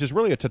fittest, which is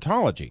really a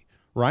tautology,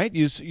 right?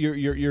 You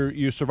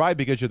survive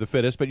because you're the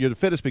fittest, but you're the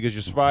fittest because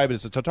you survive, and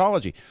it's a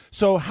tautology.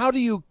 So how do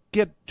you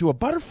get to a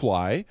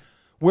butterfly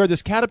where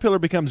this caterpillar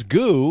becomes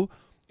goo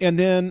and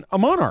then a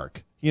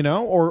monarch,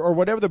 or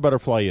whatever the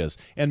butterfly is,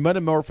 and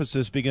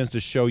metamorphosis begins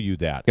to show you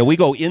that? Yeah, we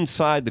go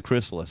inside the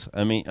chrysalis.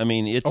 I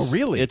mean, it's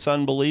really? It's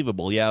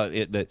unbelievable.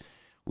 Yeah,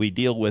 we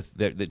deal with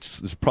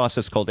this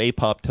process called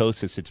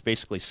apoptosis. It's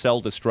basically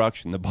cell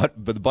destruction. The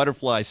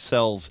butterfly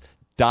cells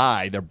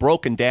die. They're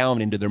broken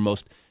down into their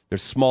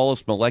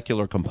smallest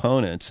molecular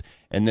components,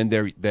 and then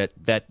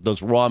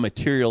those raw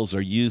materials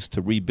are used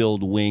to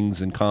rebuild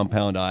wings and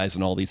compound eyes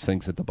and all these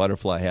things that the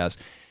butterfly has.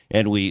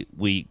 And we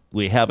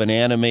have an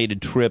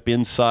animated trip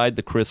inside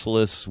the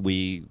chrysalis.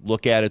 We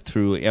look at it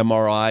through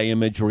MRI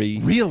imagery.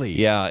 Really?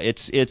 Yeah,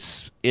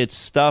 it's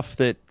stuff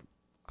that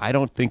I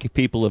don't think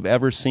people have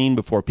ever seen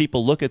before.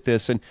 People look at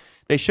this and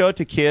they show it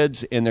to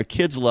kids, and their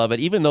kids love it.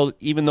 Even though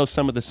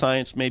some of the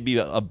science may be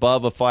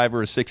above a 5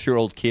 or a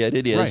 6-year-old kid,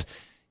 it is. Right.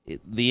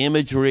 The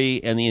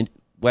imagery and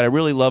what I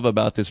really love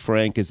about this,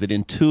 Frank, is that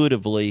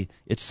intuitively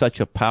it's such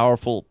a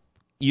powerful.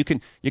 You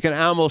can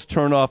almost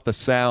turn off the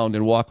sound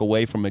and walk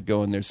away from it,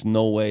 going, "There's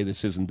no way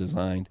this isn't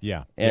designed."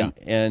 Yeah,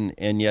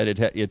 and yet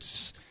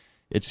it's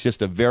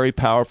just a very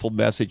powerful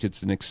message.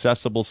 It's an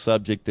accessible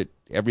subject that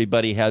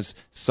everybody has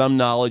some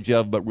knowledge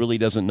of, but really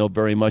doesn't know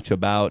very much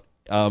about.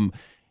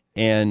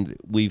 And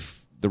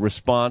the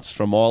response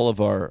from all of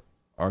our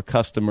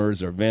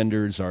customers, our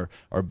vendors, our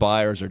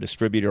buyers, our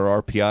distributor,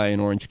 RPI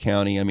in Orange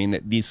County. I mean,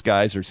 these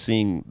guys are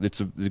seeing it's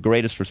the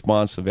greatest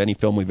response of any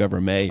film we've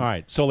ever made. All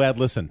right. So, lad,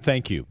 listen,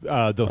 thank you.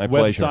 The My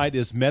website pleasure.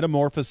 is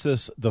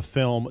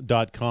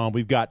metamorphosisthefilm.com.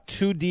 We've got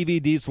 2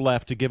 DVDs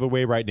left to give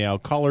away right now,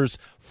 colors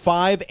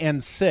 5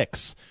 and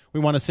 6. We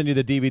want to send you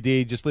the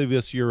DVD. Just leave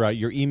us your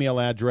email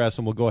address,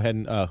 and we'll go ahead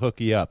and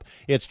hook you up.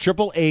 It's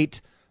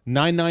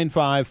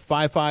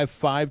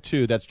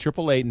 888-995-5552. That's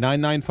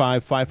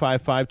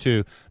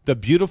 888-995-5552. The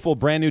beautiful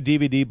brand new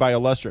DVD by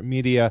Illustra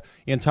Media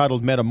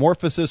entitled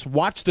Metamorphosis.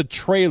 Watch the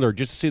trailer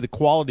just to see the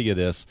quality of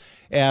this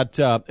at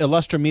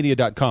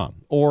illustramedia.com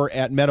or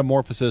at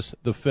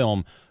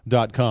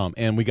metamorphosisthefilm.com.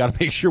 And we got to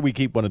make sure we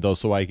keep one of those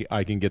so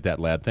I can get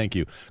that, lad. Thank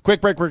you. Quick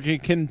break. We're going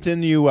to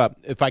continue,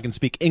 if I can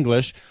speak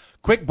English.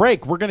 Quick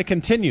break. We're going to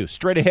continue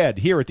straight ahead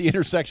here at the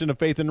intersection of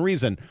faith and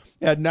reason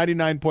at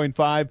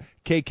 99.5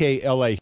 KKLA.